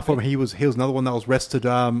 He was another one that was rested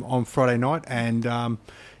on Friday night, and like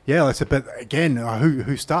I said, but again,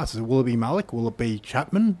 who starts? Will it be Malik? Will it be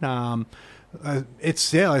Chapman? Like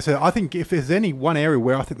I said, I think if there's any one area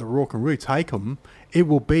where I think the Roar can really take them, it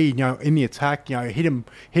will be in the attack. Hit him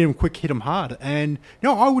quick, hit him hard, and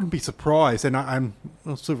I wouldn't be surprised. And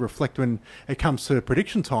I'll sort of reflect when it comes to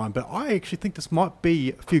prediction time, but I actually think this might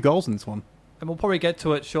be a few goals in this one. And we'll probably get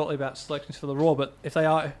to it shortly about selections for the Roar, but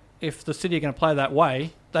if the City are going to play that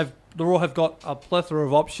way, the Roar have got a plethora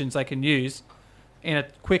of options they can use in a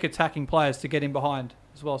quick attacking players to get in behind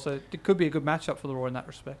as well. So it could be a good matchup for the Roar in that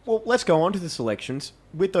respect. Well, let's go on to the selections.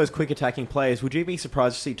 With those quick attacking players, would you be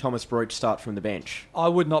surprised to see Thomas Broich start from the bench? I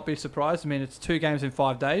would not be surprised. I mean, it's 2 games in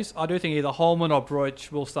 5 days. I do think either Holman or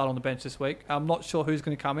Broich will start on the bench this week. I'm not sure who's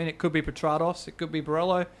going to come in. It could be Petrados. It could be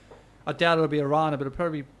Borello. I doubt it'll be Arana, but it'll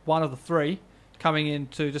probably be one of the 3 coming in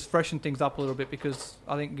to just freshen things up a little bit, because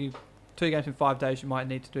I think 2 games in 5 days, you might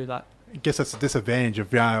need to do that. I guess that's the disadvantage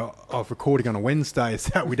of recording on a Wednesday, is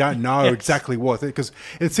that we don't know exactly what, because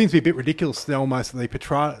it seems to be a bit ridiculous almost the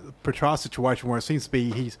Petra situation, where it seems to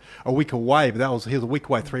be he's a week away, but he was a week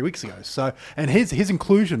away 3 weeks ago. So, and his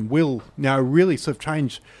inclusion will really sort of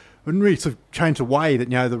change the way that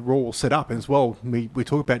the Roar will set up. And as well, we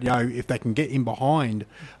talk about if they can get in behind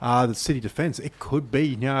the City defence, it could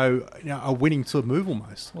be a winning sort of move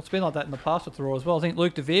almost. Well, it's been like that in the past with the Roar as well. I think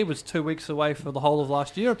Luke De Vere was 2 weeks away for the whole of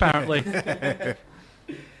last year, apparently. That's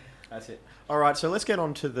it. All right, so let's get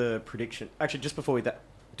on to the prediction. Actually, just before we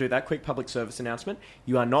do that, quick public service announcement.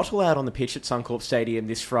 You are not allowed on the pitch at Suncorp Stadium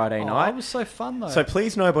this Friday night. It was so fun, though. So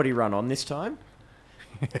please nobody run on this time.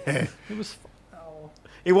 It was...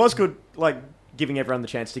 It was good, giving everyone the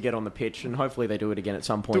chance to get on the pitch, and hopefully they do it again at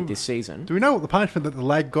some point this season. Do we know what the punishment that the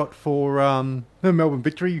lag got for the Melbourne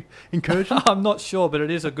Victory incursion? I'm not sure, but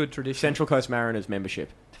it is a good tradition. Central Coast Mariners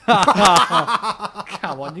membership.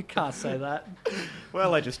 Come on, you can't say that.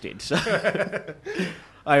 Well, I just did. So.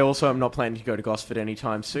 I also am not planning to go to Gosford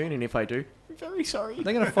anytime soon, and if I do, I'm very sorry.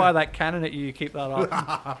 They're going to fire that cannon at you. You keep that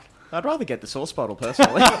up. I'd rather get the sauce bottle,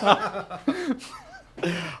 personally.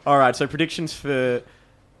 All right, so predictions for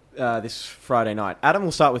this Friday night. Adam,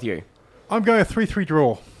 we'll start with you. I'm going a 3-3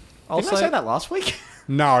 draw. Didn't I say that last week?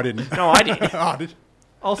 No, I didn't. No, I did. I did.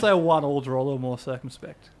 I'll say a 1-1 draw, a little more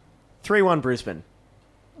circumspect. 3-1 Brisbane.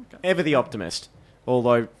 Okay. Ever the optimist.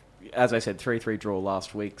 Although, as I said, 3-3 draw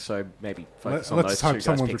last week, so maybe focus on those Let's two hope guys'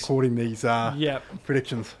 someone's picks. recording these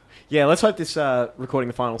predictions. Yeah, let's hope this recording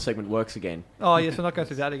the final segment works again. Oh, yes, we're not going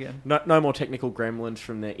through that again. No more technical gremlins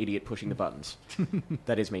from the idiot pushing the buttons.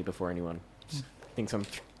 That is me before anyone thinks I'm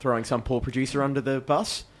throwing some poor producer under the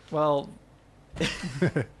bus. Well,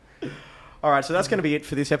 All right, so that's going to be it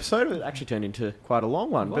for this episode. It actually turned into quite a long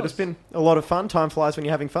one, but it's was. been a lot of fun. Time flies when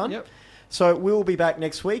you're having fun. Yep. So we'll be back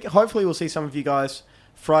next week. Hopefully we'll see some of you guys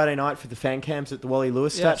Friday night for the fan cams at the Wally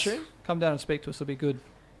Lewis statue. Come down and speak to us. It'll be good.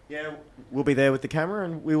 Yeah, we'll be there with the camera,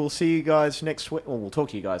 and we will see you guys next week. Well, we'll talk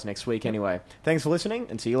to you guys next week anyway. Thanks for listening,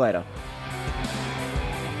 and see you later.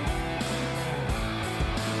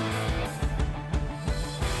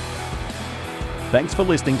 Thanks for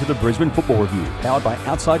listening to the Brisbane Football Review, powered by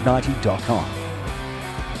Outside90.com.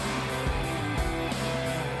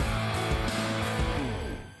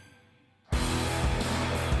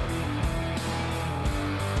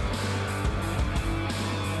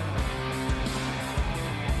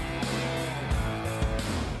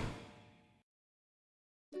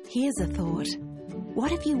 Here's a thought.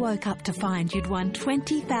 What if you woke up to find you'd won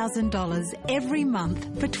 $20,000 every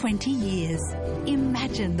month for 20 years?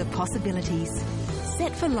 Imagine the possibilities.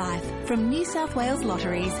 Set for life from New South Wales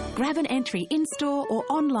Lotteries. Grab an entry in-store or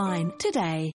online today.